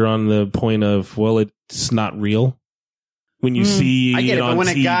finger on the point of, well, it's not real. When you see I get it, on but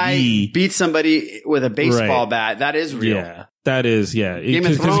when TV, a guy beats somebody with a baseball bat, that is real. Yeah, that is, yeah. Game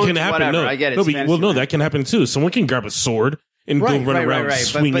of Because Thrones, it can happen. whatever, No, I get it. No, It's but, well, no, fantasy, that can happen too. Someone can grab a sword and go run around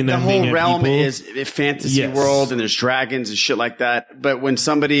swinging But the that thing whole at realm people. is a fantasy world, and there's dragons and shit like that. But when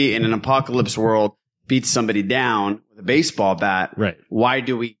somebody in an apocalypse world beats somebody down with a baseball bat, right? Why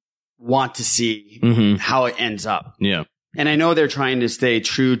do we want to see how it ends up? Yeah. And I know they're trying to stay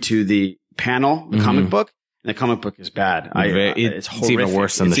true to the panel, the comic book. And the comic book is bad. It's horrific. It's even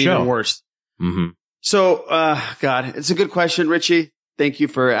worse than the show. It's even worse. Mm-hmm. So, God, it's a good question, Richie. Thank you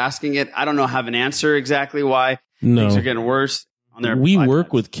for asking it. I don't know, have an answer exactly why things are getting worse on their. We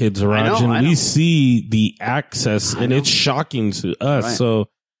work with kids, Raj, and we see the access, and it's shocking to us. Right. So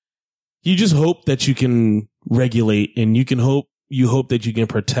you just hope that you can regulate, and you hope that you can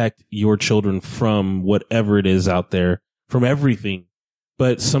protect your children from whatever it is out there, from everything.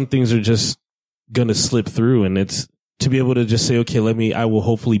 But some things are just going to slip through, and it's to be able to just say, okay, I will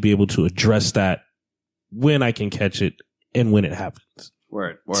hopefully be able to address that when I can catch it and when it happens.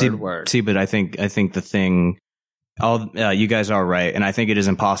 Word. See, but I think the thing, you guys are right. And I think it is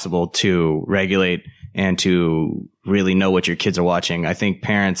impossible to regulate and to really know what your kids are watching. I think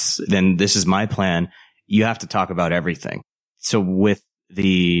parents, then this is my plan. You have to talk about everything. So with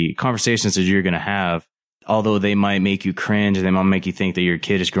the conversations that you're going to have, although they might make you cringe and they might make you think that your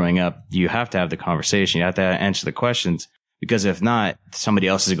kid is growing up, you have to have the conversation. You have to answer the questions, because if not, somebody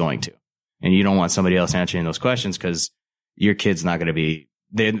else is going to. And you don't want somebody else answering those questions, because your kid's not going to be,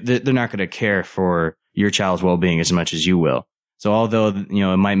 they're not going to care for your child's well-being as much as you will. So although,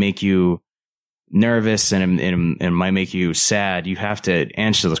 it might make you nervous and it might make you sad, you have to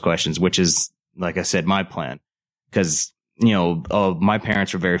answer those questions, which is, like I said, my plan. Because my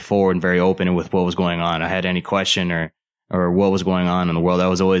parents were very forward and very open with what was going on. I had any question or what was going on in the world, I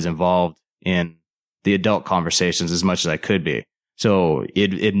was always involved in the adult conversations as much as I could be. So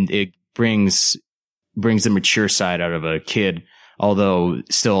it brings the mature side out of a kid, although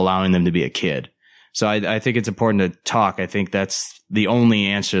still allowing them to be a kid. So I think it's important to talk. I think that's the only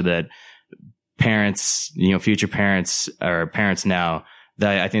answer that parents, future parents or parents now,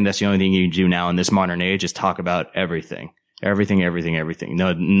 that I think that's the only thing you can do now in this modern age is talk about everything. Everything.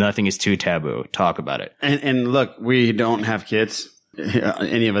 No, nothing is too taboo. Talk about it. And look, we don't have kids,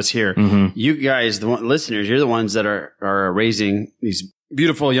 any of us here. Mm-hmm. You guys, the listeners, you're the ones that are raising these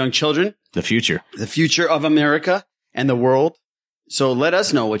beautiful young children. The future of America and the world. So let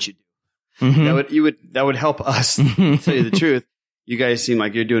us know what you do. Mm-hmm. That would help us tell you the truth. You guys seem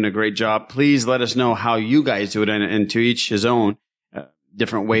like you're doing a great job. Please let us know how you guys do it, and to each his own,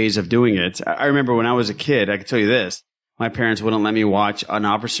 different ways of doing it. I remember when I was a kid, I can tell you this. My parents wouldn't let me watch An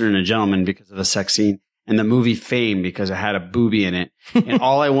Officer and a Gentleman because of a sex scene, and the movie Fame because it had a boobie in it. And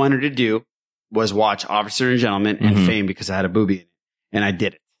all I wanted to do was watch Officer and Gentleman and Fame because I had a boobie in it. And I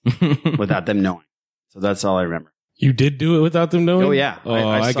did it without them knowing. So that's all I remember. You did do it without them knowing? Oh, yeah. Oh,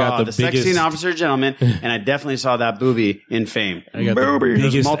 I got saw the sex scene Officer and Gentleman, and I definitely saw that boobie in Fame. I got the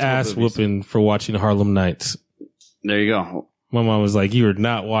biggest ass whooping for watching Harlem Nights. There you go. My mom was like, you are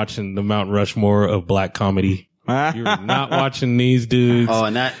not watching the Mount Rushmore of black comedy. You're not watching these dudes. Oh,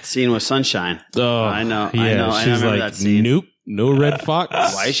 and that scene with Sunshine. Oh, I know. Yeah, I know. she's I remember like, that scene. nope. No Red Fox.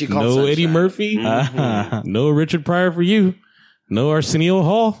 Why is she called No Sunshine? Eddie Murphy. Mm-hmm. No Richard Pryor for you. No Arsenio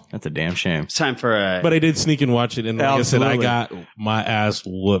Hall. That's a damn shame. It's time for a... But I did sneak and watch it. And like Absolutely. I said, I got my ass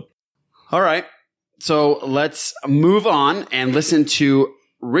whooped. All right. So let's move on and listen to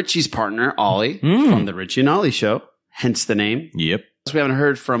Richie's partner, Ollie, from the Richie and Ollie Show. Hence the name. Yep. We haven't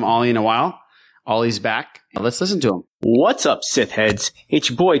heard from Ollie in a while. Ollie's back. Let's listen to him. What's up, Sith heads? It's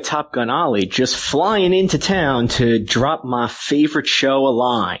your boy Top Gun Ollie, just flying into town to drop my favorite show a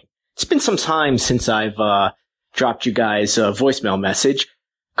line. It's been some time since I've dropped you guys a voicemail message,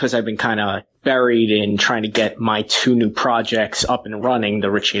 because I've been kind of buried in trying to get my two new projects up and running,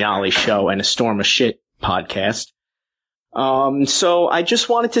 the Richie and Ollie Show and A Storm of Shit podcast. So I just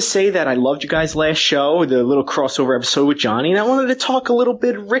wanted to say that I loved you guys' last show, the little crossover episode with Johnny, and I wanted to talk a little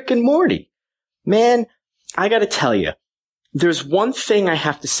bit Rick and Morty. Man, I gotta tell you, there's one thing I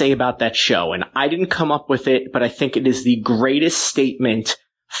have to say about that show, and I didn't come up with it, but I think it is the greatest statement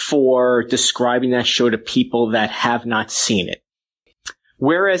for describing that show to people that have not seen it.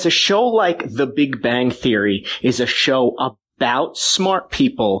 Whereas a show like The Big Bang Theory is a show about smart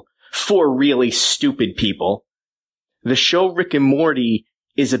people for really stupid people, the show Rick and Morty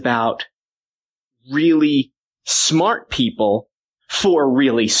is about really smart people for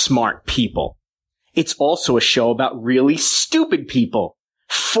really smart people. It's also a show about really stupid people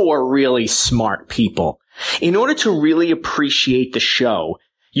for really smart people. In order to really appreciate the show,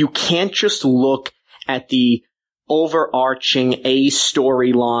 you can't just look at the overarching A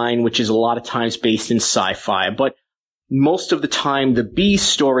storyline, which is a lot of times based in sci-fi, but most of the time the B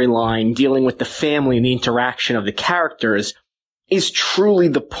storyline dealing with the family and the interaction of the characters is truly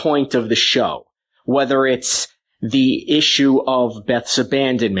the point of the show. Whether it's the issue of Beth's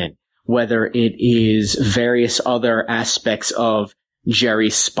abandonment, whether it is various other aspects of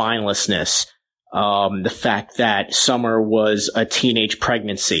Jerry's spinelessness, the fact that Summer was a teenage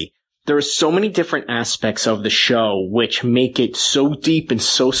pregnancy. There are so many different aspects of the show which make it so deep and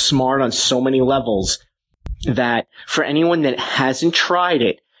so smart on so many levels that for anyone that hasn't tried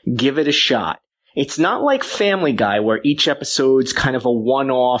it, give it a shot. It's not like Family Guy where each episode's kind of a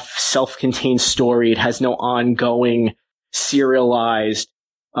one-off, self-contained story. It has no ongoing, serialized,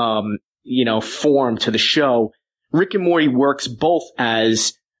 form to the show. Rick and Morty works both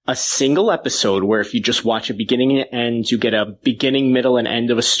as a single episode where if you just watch a beginning and end, you get a beginning, middle, and end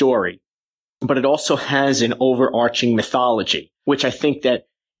of a story. But it also has an overarching mythology, which I think that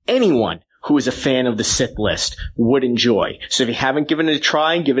anyone who is a fan of the SITH list would enjoy. So if you haven't given it a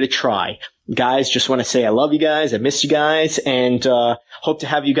try, give it a try. Guys, just want to say I love you guys, I miss you guys, and hope to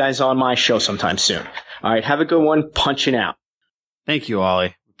have you guys on my show sometime soon. All right, have a good one. Punching out. Thank you,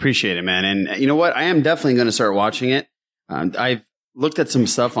 Ollie. Appreciate it, man. And you know what? I am definitely going to start watching it. I've looked at some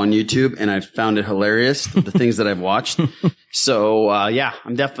stuff on YouTube, and I've found it hilarious, the things that I've watched. So,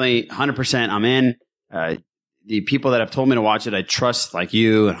 I'm definitely 100%. I'm in. The people that have told me to watch it, I trust, like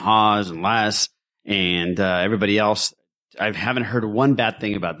you and Haas and Les and everybody else. I haven't heard one bad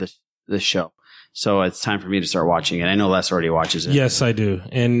thing about this show. So it's time for me to start watching it. I know Les already watches it. Yes, I do.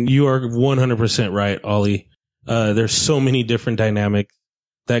 And you are 100% right, Ollie. There's so many different dynamics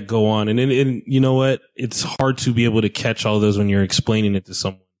that go on. And you know what? It's hard to be able to catch all those when you're explaining it to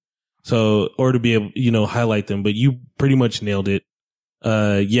someone. So, or to be able, highlight them, but you pretty much nailed it.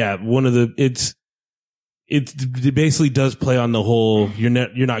 It basically does play on the whole, you're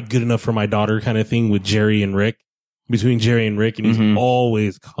not good enough for my daughter kind of thing with Jerry and Rick, between Jerry and Rick. And he's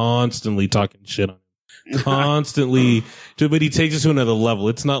always constantly talking shit on him. Constantly. But he takes it to another level.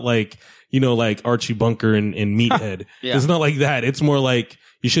 It's not like, like Archie Bunker and Meathead. Yeah. It's not like that. It's more like,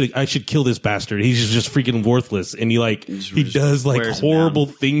 I should kill this bastard. He's just freaking worthless. And he does like horrible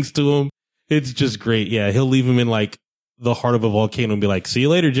things to him. It's just great. Yeah. He'll leave him in like the heart of a volcano and be like, see you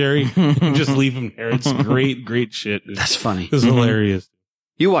later, Jerry. And just leave him there. It's great shit. That's funny. It's hilarious.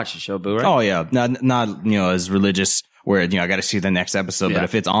 You watch the show, Boo, right? Oh yeah. Not as religious where, I got to see the next episode, but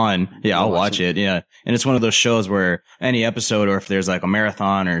if it's on, I'll watch it. Yeah. And it's one of those shows where any episode, or if there's like a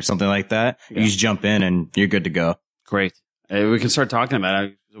marathon or something like that, you just jump in and you're good to go. Great. We can start talking about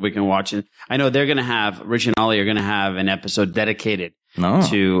it. We can watch it. I know they're going to have, Rich and Ollie are going to have an episode dedicated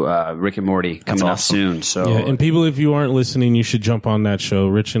to Rick and Morty coming out soon. So, and people, if you aren't listening, you should jump on that show.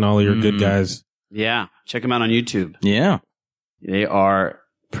 Rich and Ollie are good guys. Yeah. Check them out on YouTube. Yeah. They are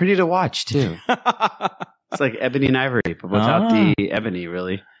pretty to watch too. It's like Ebony and Ivory, but without the ebony,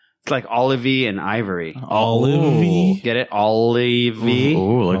 really. It's like Olivey and Ivory. Olivey? Get it? Olivey.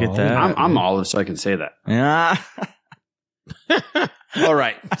 Oh, look at that. I'm Olive, so I can say that. Yeah. All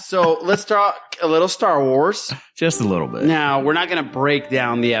right. So let's talk a little Star Wars. Just a little bit. Now, we're not going to break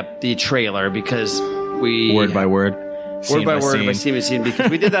down the trailer because we... Word by word. Word by word, by scene by scene, because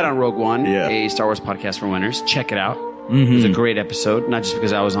we did that on Rogue One, a Star Wars podcast for winners. Check it out. It was a great episode, not just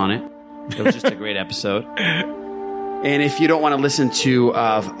because I was on it. It was just a great episode. And if you don't want to listen to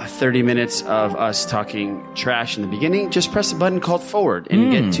 30 minutes of us talking trash in the beginning, just press the button called forward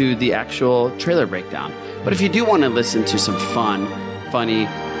and get to the actual trailer breakdown. But if you do want to listen to some funny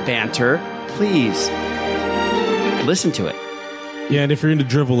banter, please listen to it. Yeah, and if you're into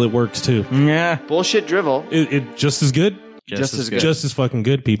drivel, it works too. Yeah. Bullshit drivel. It just as good. Just as good. Just as fucking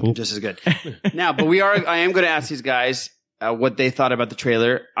good, people. Just as good. Now, but I am going to ask these guys what they thought about the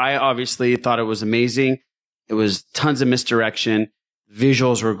trailer. I obviously thought it was amazing. It was tons of misdirection.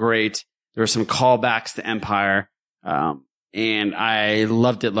 Visuals were great. There were some callbacks to Empire. And I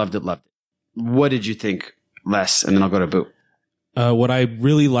loved it. What did you think, Les? And then I'll go to Boo. What I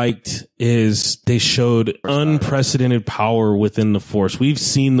really liked is they showed unprecedented power within the Force. We've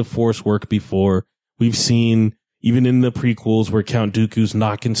seen the Force work before. We've seen even in the prequels where Count Dooku's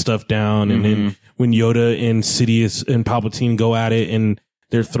knocking stuff down, and then when Yoda and Sidious and Palpatine go at it, and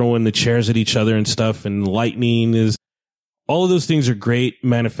they're throwing the chairs at each other and stuff, and lightning is. All of those things are great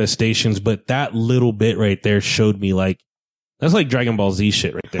manifestations, but that little bit right there showed me that's like Dragon Ball Z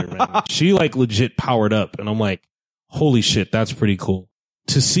shit right there, man. She legit powered up, and I'm like, holy shit, that's pretty cool.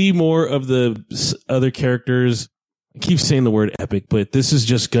 To see more of the other characters, I keep saying the word epic, but this is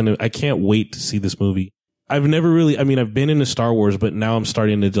just I can't wait to see this movie. I've never really, I've been into Star Wars, but now I'm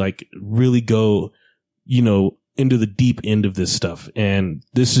starting to really go, into the deep end of this stuff. And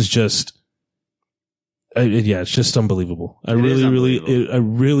this is just, it's just unbelievable. I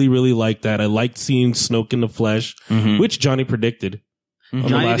really like that. I liked seeing Snoke in the flesh, which Johnny predicted. On the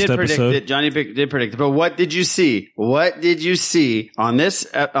last episode. Johnny did predict it. But what did you see? On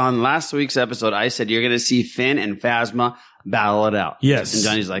last week's episode? I said you're going to see Finn and Phasma battle it out. Yes. And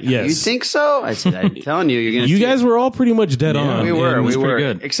Johnny's like, you think so? I said, I'm telling you, you're going to. You guys were all pretty much dead on. We were. Pretty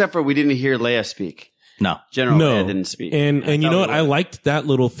good. Except for we didn't hear Leia speak. No. Leia didn't speak. And you know what? I liked that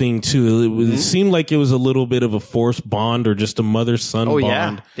little thing too. It seemed like it was a little bit of a forced bond or just a mother-son bond.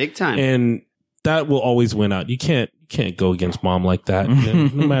 Yeah. Big time. And that will always win out. You can't go against mom like that,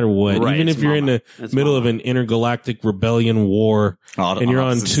 no matter what. Right, even if you're in the middle of an intergalactic rebellion war and you're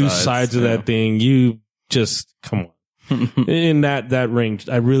on two sides of that thing, you just come on. In that range,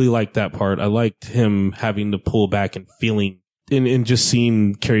 I really liked that part. I liked him having to pull back and feeling and just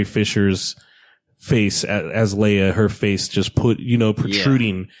seeing Carrie Fisher's face as Leia, her face just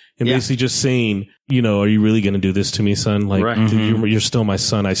protruding and basically just saying, are you really going to do this to me, son? You're still my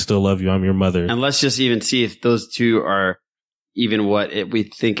son. I still love you. I'm your mother. And let's just even see if those two are even what we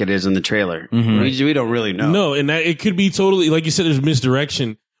think it is in the trailer. We don't really know. No, and it could be totally, like you said, there's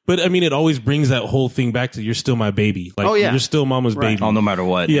misdirection. But it always brings that whole thing back to you're still my baby. You're still mama's baby. Oh, no matter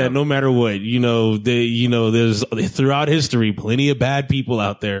what. Yeah, no matter what. There's throughout history plenty of bad people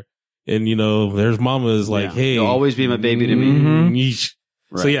out there. And, there's mamas hey. You'll always be my baby to me.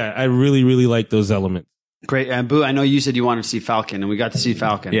 Right. So, yeah, I really, really like those elements. Great. And Boo, I know you said you wanted to see Falcon, and we got to see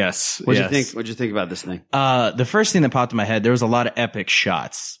Falcon. Yes. What'd you think about this thing? The first thing that popped in my head, there was a lot of epic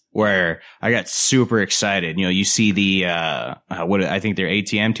shots where I got super excited. You see the, I think they're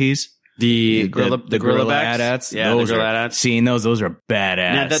ATMTs. The gorilla AT-ATs. Yeah, the gorilla AT-ATs. Seeing those are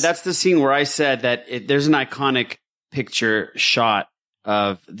badass. Now, that's the scene where I said that there's an iconic picture shot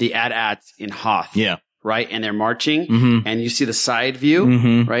of the AT-ATs in Hoth. Yeah. Right? And they're marching, and you see the side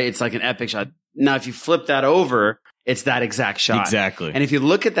view, right? It's like an epic shot. Now, if you flip that over, it's that exact shot. Exactly. And if you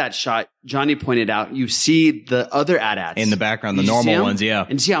look at that shot, Johnny pointed out, you see the other AT-ATs. In the background, the normal ones, yeah.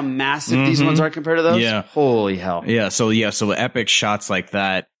 And see how massive these ones are compared to those? Yeah. Holy hell. Yeah, so the epic shots like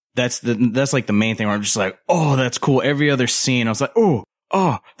that, that's like the main thing where I'm just like, oh, that's cool. Every other scene, I was like, oh,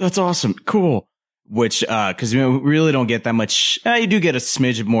 that's awesome. Cool. Which, cause we really don't get that much, you do get a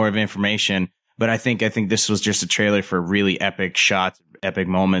smidge more of information, but I think this was just a trailer for really epic shots, epic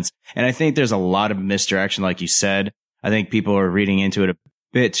moments. And I think there's a lot of misdirection, like you said. I think people are reading into it a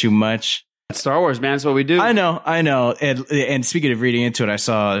bit too much. That's Star Wars, man. That's what we do. I know. And speaking of reading into it, I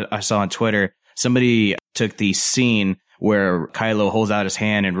saw on Twitter, somebody took the scene where Kylo holds out his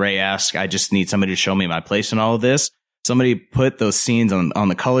hand and Rey asks, I just need somebody to show me my place in all of this. Somebody put those scenes on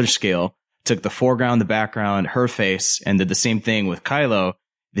the color scale, took the foreground, the background, her face, and did the same thing with Kylo,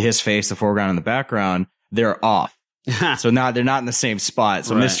 his face, the foreground and the background. They're off. So now they're not in the same spot.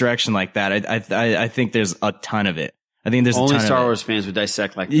 So misdirection like that, I think there's a ton of it. I think there's only a ton Star of Wars fans would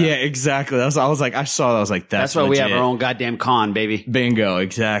dissect like that. Yeah, exactly. I saw that. I was like, that's why legit. we have our own goddamn con, baby. Bingo.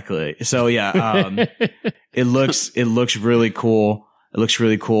 Exactly. So yeah, it looks really cool. It looks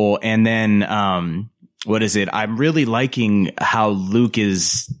really cool. And then, what is it? I'm really liking how Luke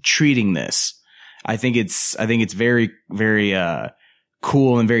is treating this. I think it's very, very,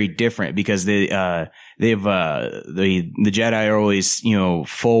 cool and very different because the Jedi are always,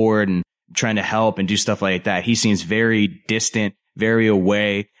 forward and trying to help and do stuff like that. He seems very distant, very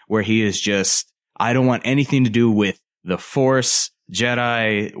away, where he is just, I don't want anything to do with the Force,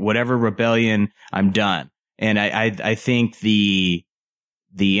 Jedi, whatever rebellion, I'm done. And I think the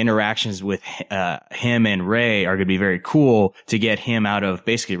interactions with him and Rey are going to be very cool to get him out of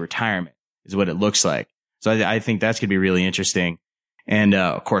basically retirement is what it looks like. So I think that's going to be really interesting. And,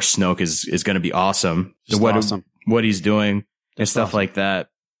 of course, Snoke is going to be awesome. Awesome. What he's doing and stuff like that.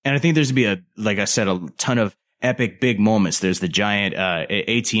 And I think there's going to be like I said, a ton of epic big moments. There's the giant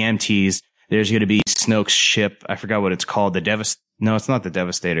ATM tease. There's going to be Snoke's ship. I forgot what it's called. No, it's not the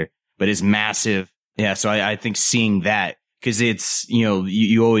Devastator, but it's massive. Yeah, so I think seeing that, because it's,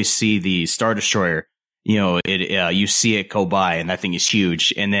 you always see the Star Destroyer, you see it go by, and that thing is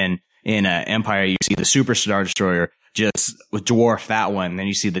huge. And then in Empire, you see the Super Star Destroyer just dwarf that one. Then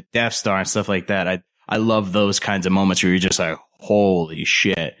you see the Death Star and stuff like that. I love those kinds of moments where you're just like, holy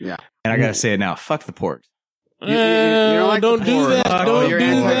shit. Yeah. And I gotta say it now, fuck the porgs. You don't like don't do that. Don't do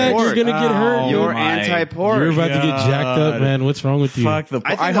that. You're gonna get hurt. You're anti-pork. You're about to get jacked up, man. What's wrong with you? Fuck the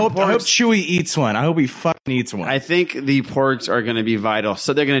pork. I hope Chewie eats one. I hope he fucking eats one. I think the porgs are going to be vital.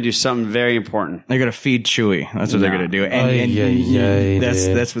 So they're going to do something very important. They're going to feed Chewie. That's what they're going to do. And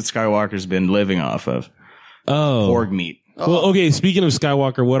that's what Skywalker's been living off of. Oh. Porg meat. Well, okay, speaking of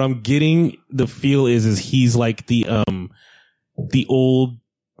Skywalker, what I'm getting the feel is he's like the old,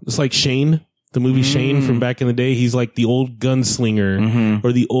 it's like Shane. The movie Shane from back in the day, he's like the old gunslinger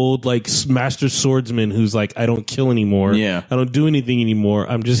or the old like master swordsman who's like, I don't kill anymore. Yeah. I don't do anything anymore.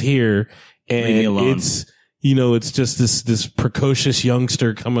 I'm just here. And it's, it's just this precocious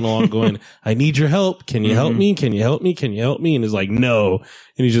youngster coming along going, I need your help. Can you help me? Can you help me? Can you help me? And it's like, no.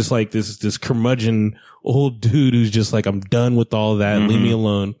 And he's just like this curmudgeon old dude who's just like, I'm done with all that. Leave me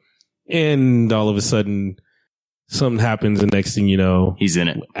alone. And all of a sudden, something happens, and next thing you know, he's in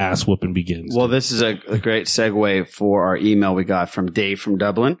it. Ass whooping begins. Well, this is a great segue for our email we got from Dave from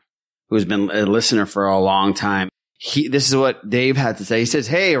Dublin, who's been a listener for a long time. This is what Dave had to say. He says,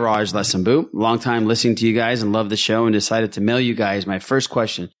 "Hey, Raj Lesson Boo, long time listening to you guys and love the show, and decided to mail you guys my first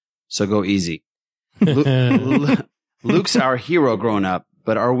question. So go easy. Luke's our hero growing up,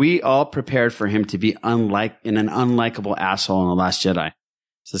 but are we all prepared for him to be an unlikable asshole in The Last Jedi?"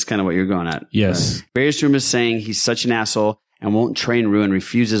 So that's kind of what you're going at. Yes. Various rumors saying he's such an asshole and won't train Rue and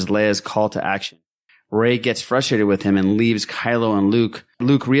refuses Leia's call to action. Rey gets frustrated with him and leaves Kylo and Luke.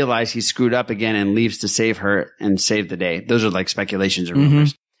 Luke realizes he's screwed up again and leaves to save her and save the day. Those are like speculations and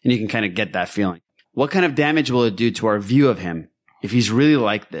rumors. And you can kind of get that feeling. What kind of damage will it do to our view of him if he's really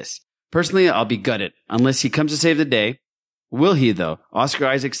like this? Personally, I'll be gutted unless he comes to save the day. Will he, though? Oscar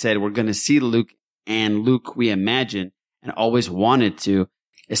Isaac said we're going to see Luke and Luke we imagine and always wanted to,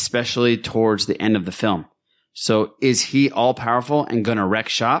 especially towards the end of the film. So is he all powerful and going to wreck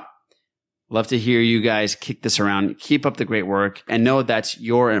shop? Love to hear you guys kick this around. Keep up the great work and know that's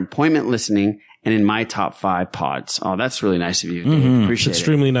your appointment listening and in my top 5 pods. Oh, that's really nice of you, Dave. Appreciate it.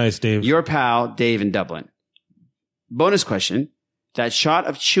 Extremely nice, Dave. Your pal, Dave in Dublin. Bonus question. That shot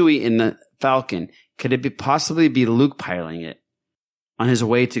of Chewie in the Falcon, could it possibly be Luke piloting it on his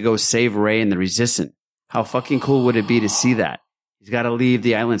way to go save Rey and the Resistance? How fucking cool would it be to see that? He's got to leave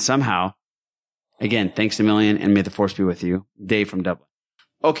the island somehow. Again, thanks a million, and may the force be with you. Dave from Dublin.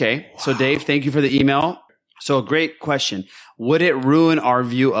 Okay, so Dave, thank you for the email. So a great question. Would it ruin our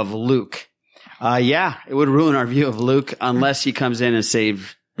view of Luke? Yeah, it would ruin our view of Luke unless he comes in and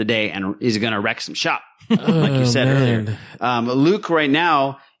saves the day and he's going to wreck some shop, like you said earlier. Luke right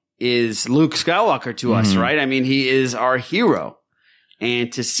now is Luke Skywalker to us, right? I mean, he is our hero.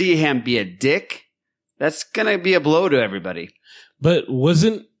 And to see him be a dick, that's going to be a blow to everybody. But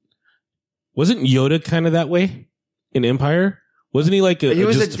wasn't Yoda kind of that way in Empire? Wasn't he like he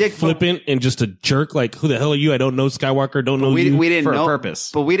was just a dick, flippant and just a jerk? Like, who the hell are you? I don't know Skywalker. Don't know you. We didn't for know a purpose,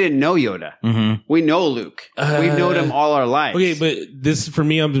 but we didn't know Yoda. We know Luke. We've known him all our lives. Okay, but this for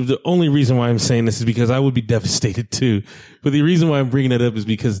me, the only reason why I'm saying this is because I would be devastated too. But the reason why I'm bringing it up is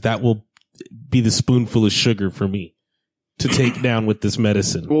because that will be the spoonful of sugar for me to take down with this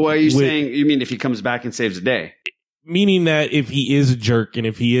medicine. Well, what are you saying? You mean if he comes back and saves the day? Meaning that if he is a jerk and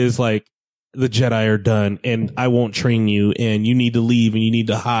if he is like, the Jedi are done and I won't train you and you need to leave and you need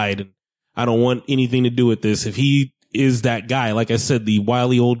to hide and I don't want anything to do with this. If he is that guy, like I said, the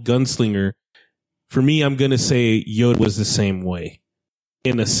wily old gunslinger, for me, I'm going to say Yoda was the same way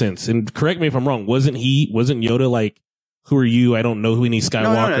in a sense. And correct me if I'm wrong. Wasn't Yoda like, who are you? I don't know who any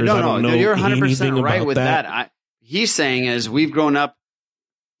Skywalkers. No, I don't know you're 100% anything right about with that. He's saying as we've grown up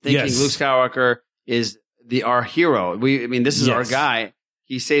thinking Luke Skywalker is our hero. This is our guy.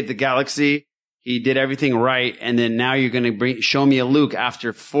 He saved the galaxy. He did everything right. And then now you're going to show me a Luke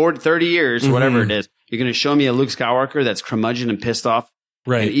after 30 years, whatever it is. You're going to show me a Luke Skywalker that's curmudgeon and pissed off.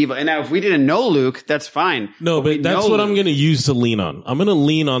 Right. And evil. And now if we didn't know Luke, that's fine. No, but that's what I'm going to use to lean on. I'm going to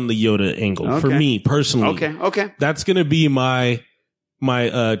lean on the Yoda angle for me personally. Okay. That's going to be my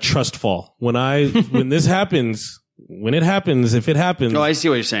trust fall. When this happens, if it happens. Oh, I see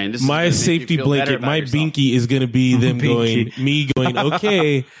what you're saying. My safety blanket, my binky is going to be them going,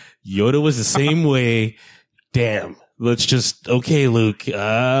 okay, Yoda was the same way. Damn. Okay, Luke,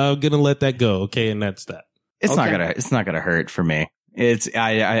 I'm going to let that go. Okay. And that's that. It's not gonna hurt for me.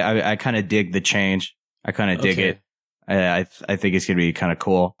 I kind of dig the change. I kind of dig it. I think it's gonna be kind of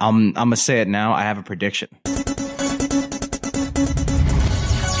cool. I'm gonna say it now. I have a prediction.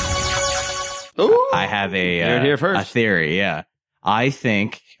 Ooh, I have a theory. Yeah, I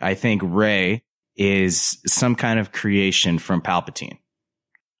think Rey is some kind of creation from Palpatine.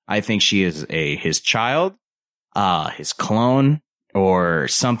 I think she is his child, his clone, or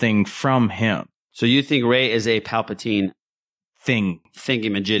something from him. So you think Rey is a Palpatine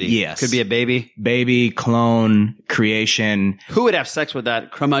thingy-majiggy? Yes. Could be a baby, clone, creation. Who would have sex with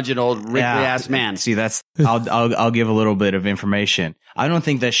that curmudgeon old wrinkly ass man? See, I'll give a little bit of information. I don't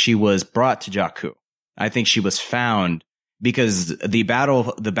think that she was brought to Jakku. I think she was found because the battle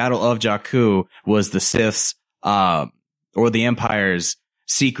of Jakku was the Sith's, or the Empire's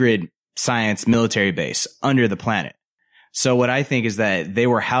secret science military base under the planet. So what I think is that they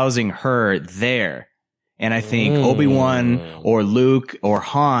were housing her there. And I think Obi-Wan or Luke or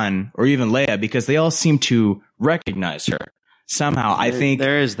Han or even Leia, because they all seem to recognize her somehow. I think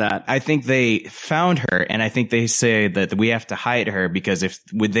there is that. I think they found her, and I think they say that we have to hide her because if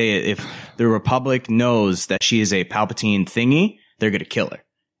the Republic knows that she is a Palpatine thingy, they're going to kill her.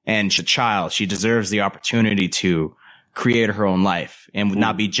 And she's a child. She deserves the opportunity to create her own life and would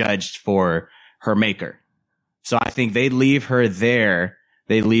not be judged for her maker. So I think they leave her there.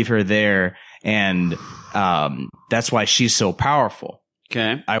 And that's why she's so powerful.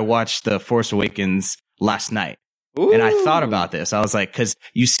 Okay. I watched The Force Awakens last night. Ooh. And I thought about this. I was like, because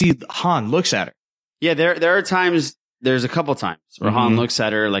you see Han looks at her. Yeah, there are times, there's a couple times where Han looks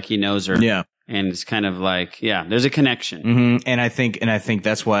at her like he knows her. Yeah. And it's kind of like, there's a connection. Mm-hmm. And I think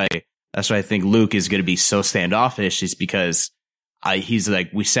that's why I think Luke is going to be so standoffish, is because he's like,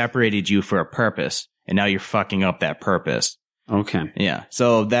 we separated you for a purpose, and now you're fucking up that purpose. Okay. Yeah.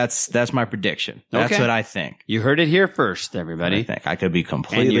 So that's my prediction. That's what I think. You heard it here first, everybody. I think I could be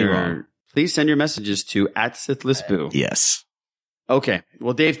completely wrong. Please send your messages to @SithListBoo. Yes. Okay.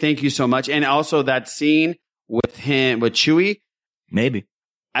 Well, Dave, thank you so much. And also that scene with Chewie. Maybe.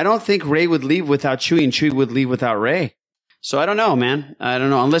 I don't think Rey would leave without Chewie, and Chewie would leave without Rey. So I don't know, man. I don't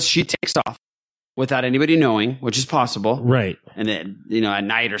know. Unless she takes off without anybody knowing, which is possible. Right. And then, at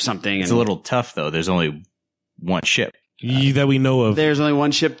night or something. It's a little tough, though. There's only one ship. That we know of. There's only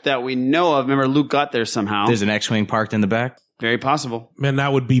one ship that we know of. Remember, Luke got there somehow. There's an X-Wing parked in the back. Very possible. Man,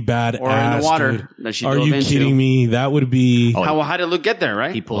 that would be bad. Or in the water that she Are drove you into. kidding me? That would be... How did Luke get there,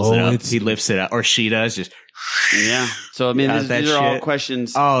 right? He pulls it up. He lifts it up. Or she does. Just... Yeah. So, I mean, these are all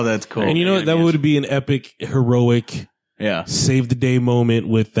questions. Oh, that's cool. And you know what? That would be an epic, heroic, yeah, save the day moment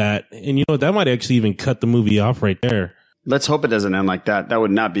with that. And you know what? That might actually even cut the movie off right there. Let's hope it doesn't end like that. That would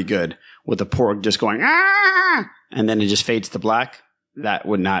not be good. With the porg just going, ah! And then it just fades to black. That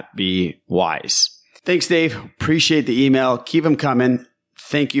would not be wise. Thanks, Dave. Appreciate the email. Keep them coming.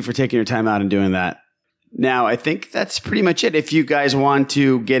 Thank you for taking your time out and doing that. Now, I think that's pretty much it. If you guys want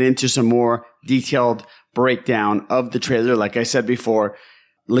to get into some more detailed breakdown of the trailer, like I said before,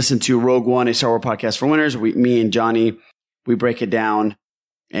 listen to Rogue One, a Star Wars podcast for winners. Me and Johnny, we break it down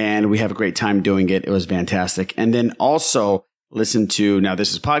and we have a great time doing it. It was fantastic. And then also listen to Now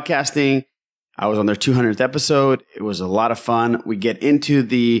This Is Podcasting. I was on their 200th episode. It was a lot of fun. We get into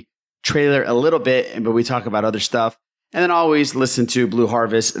the trailer a little bit, but we talk about other stuff. And then always listen to Blue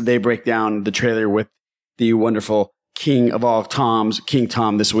Harvest. They break down the trailer with the wonderful king of all Toms, King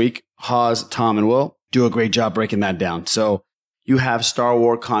Tom this week. Hawes, Tom, and Will do a great job breaking that down. So you have Star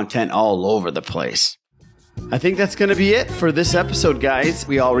Wars content all over the place. I think that's going to be it for this episode, guys.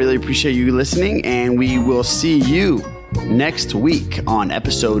 We all really appreciate you listening, and we will see you next week on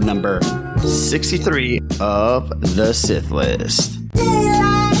episode number 63 of The Sith List.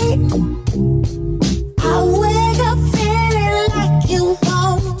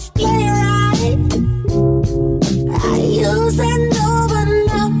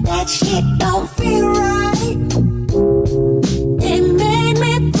 Shit don't feel right. It made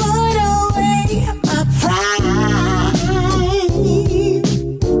me put away my pride.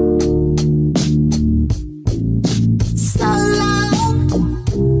 So long,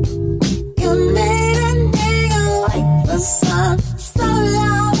 you made a nigga wait for sun. So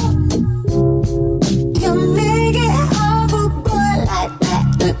long, you make it hard for a boy like that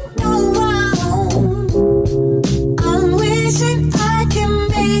to go wrong. I'm wishing I can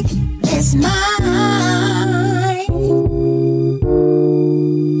make this mine.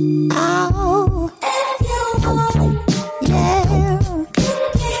 Oh, if you want, yeah.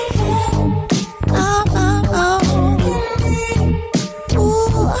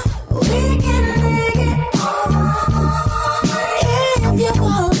 Ooh, we can make it. If you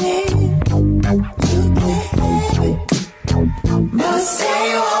want it, you can.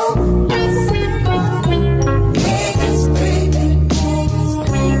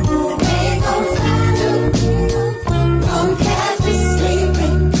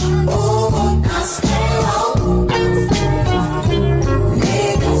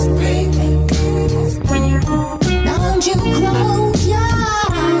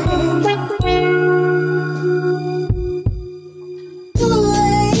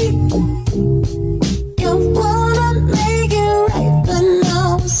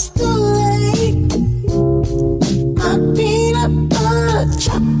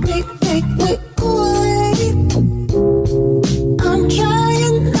 big, big,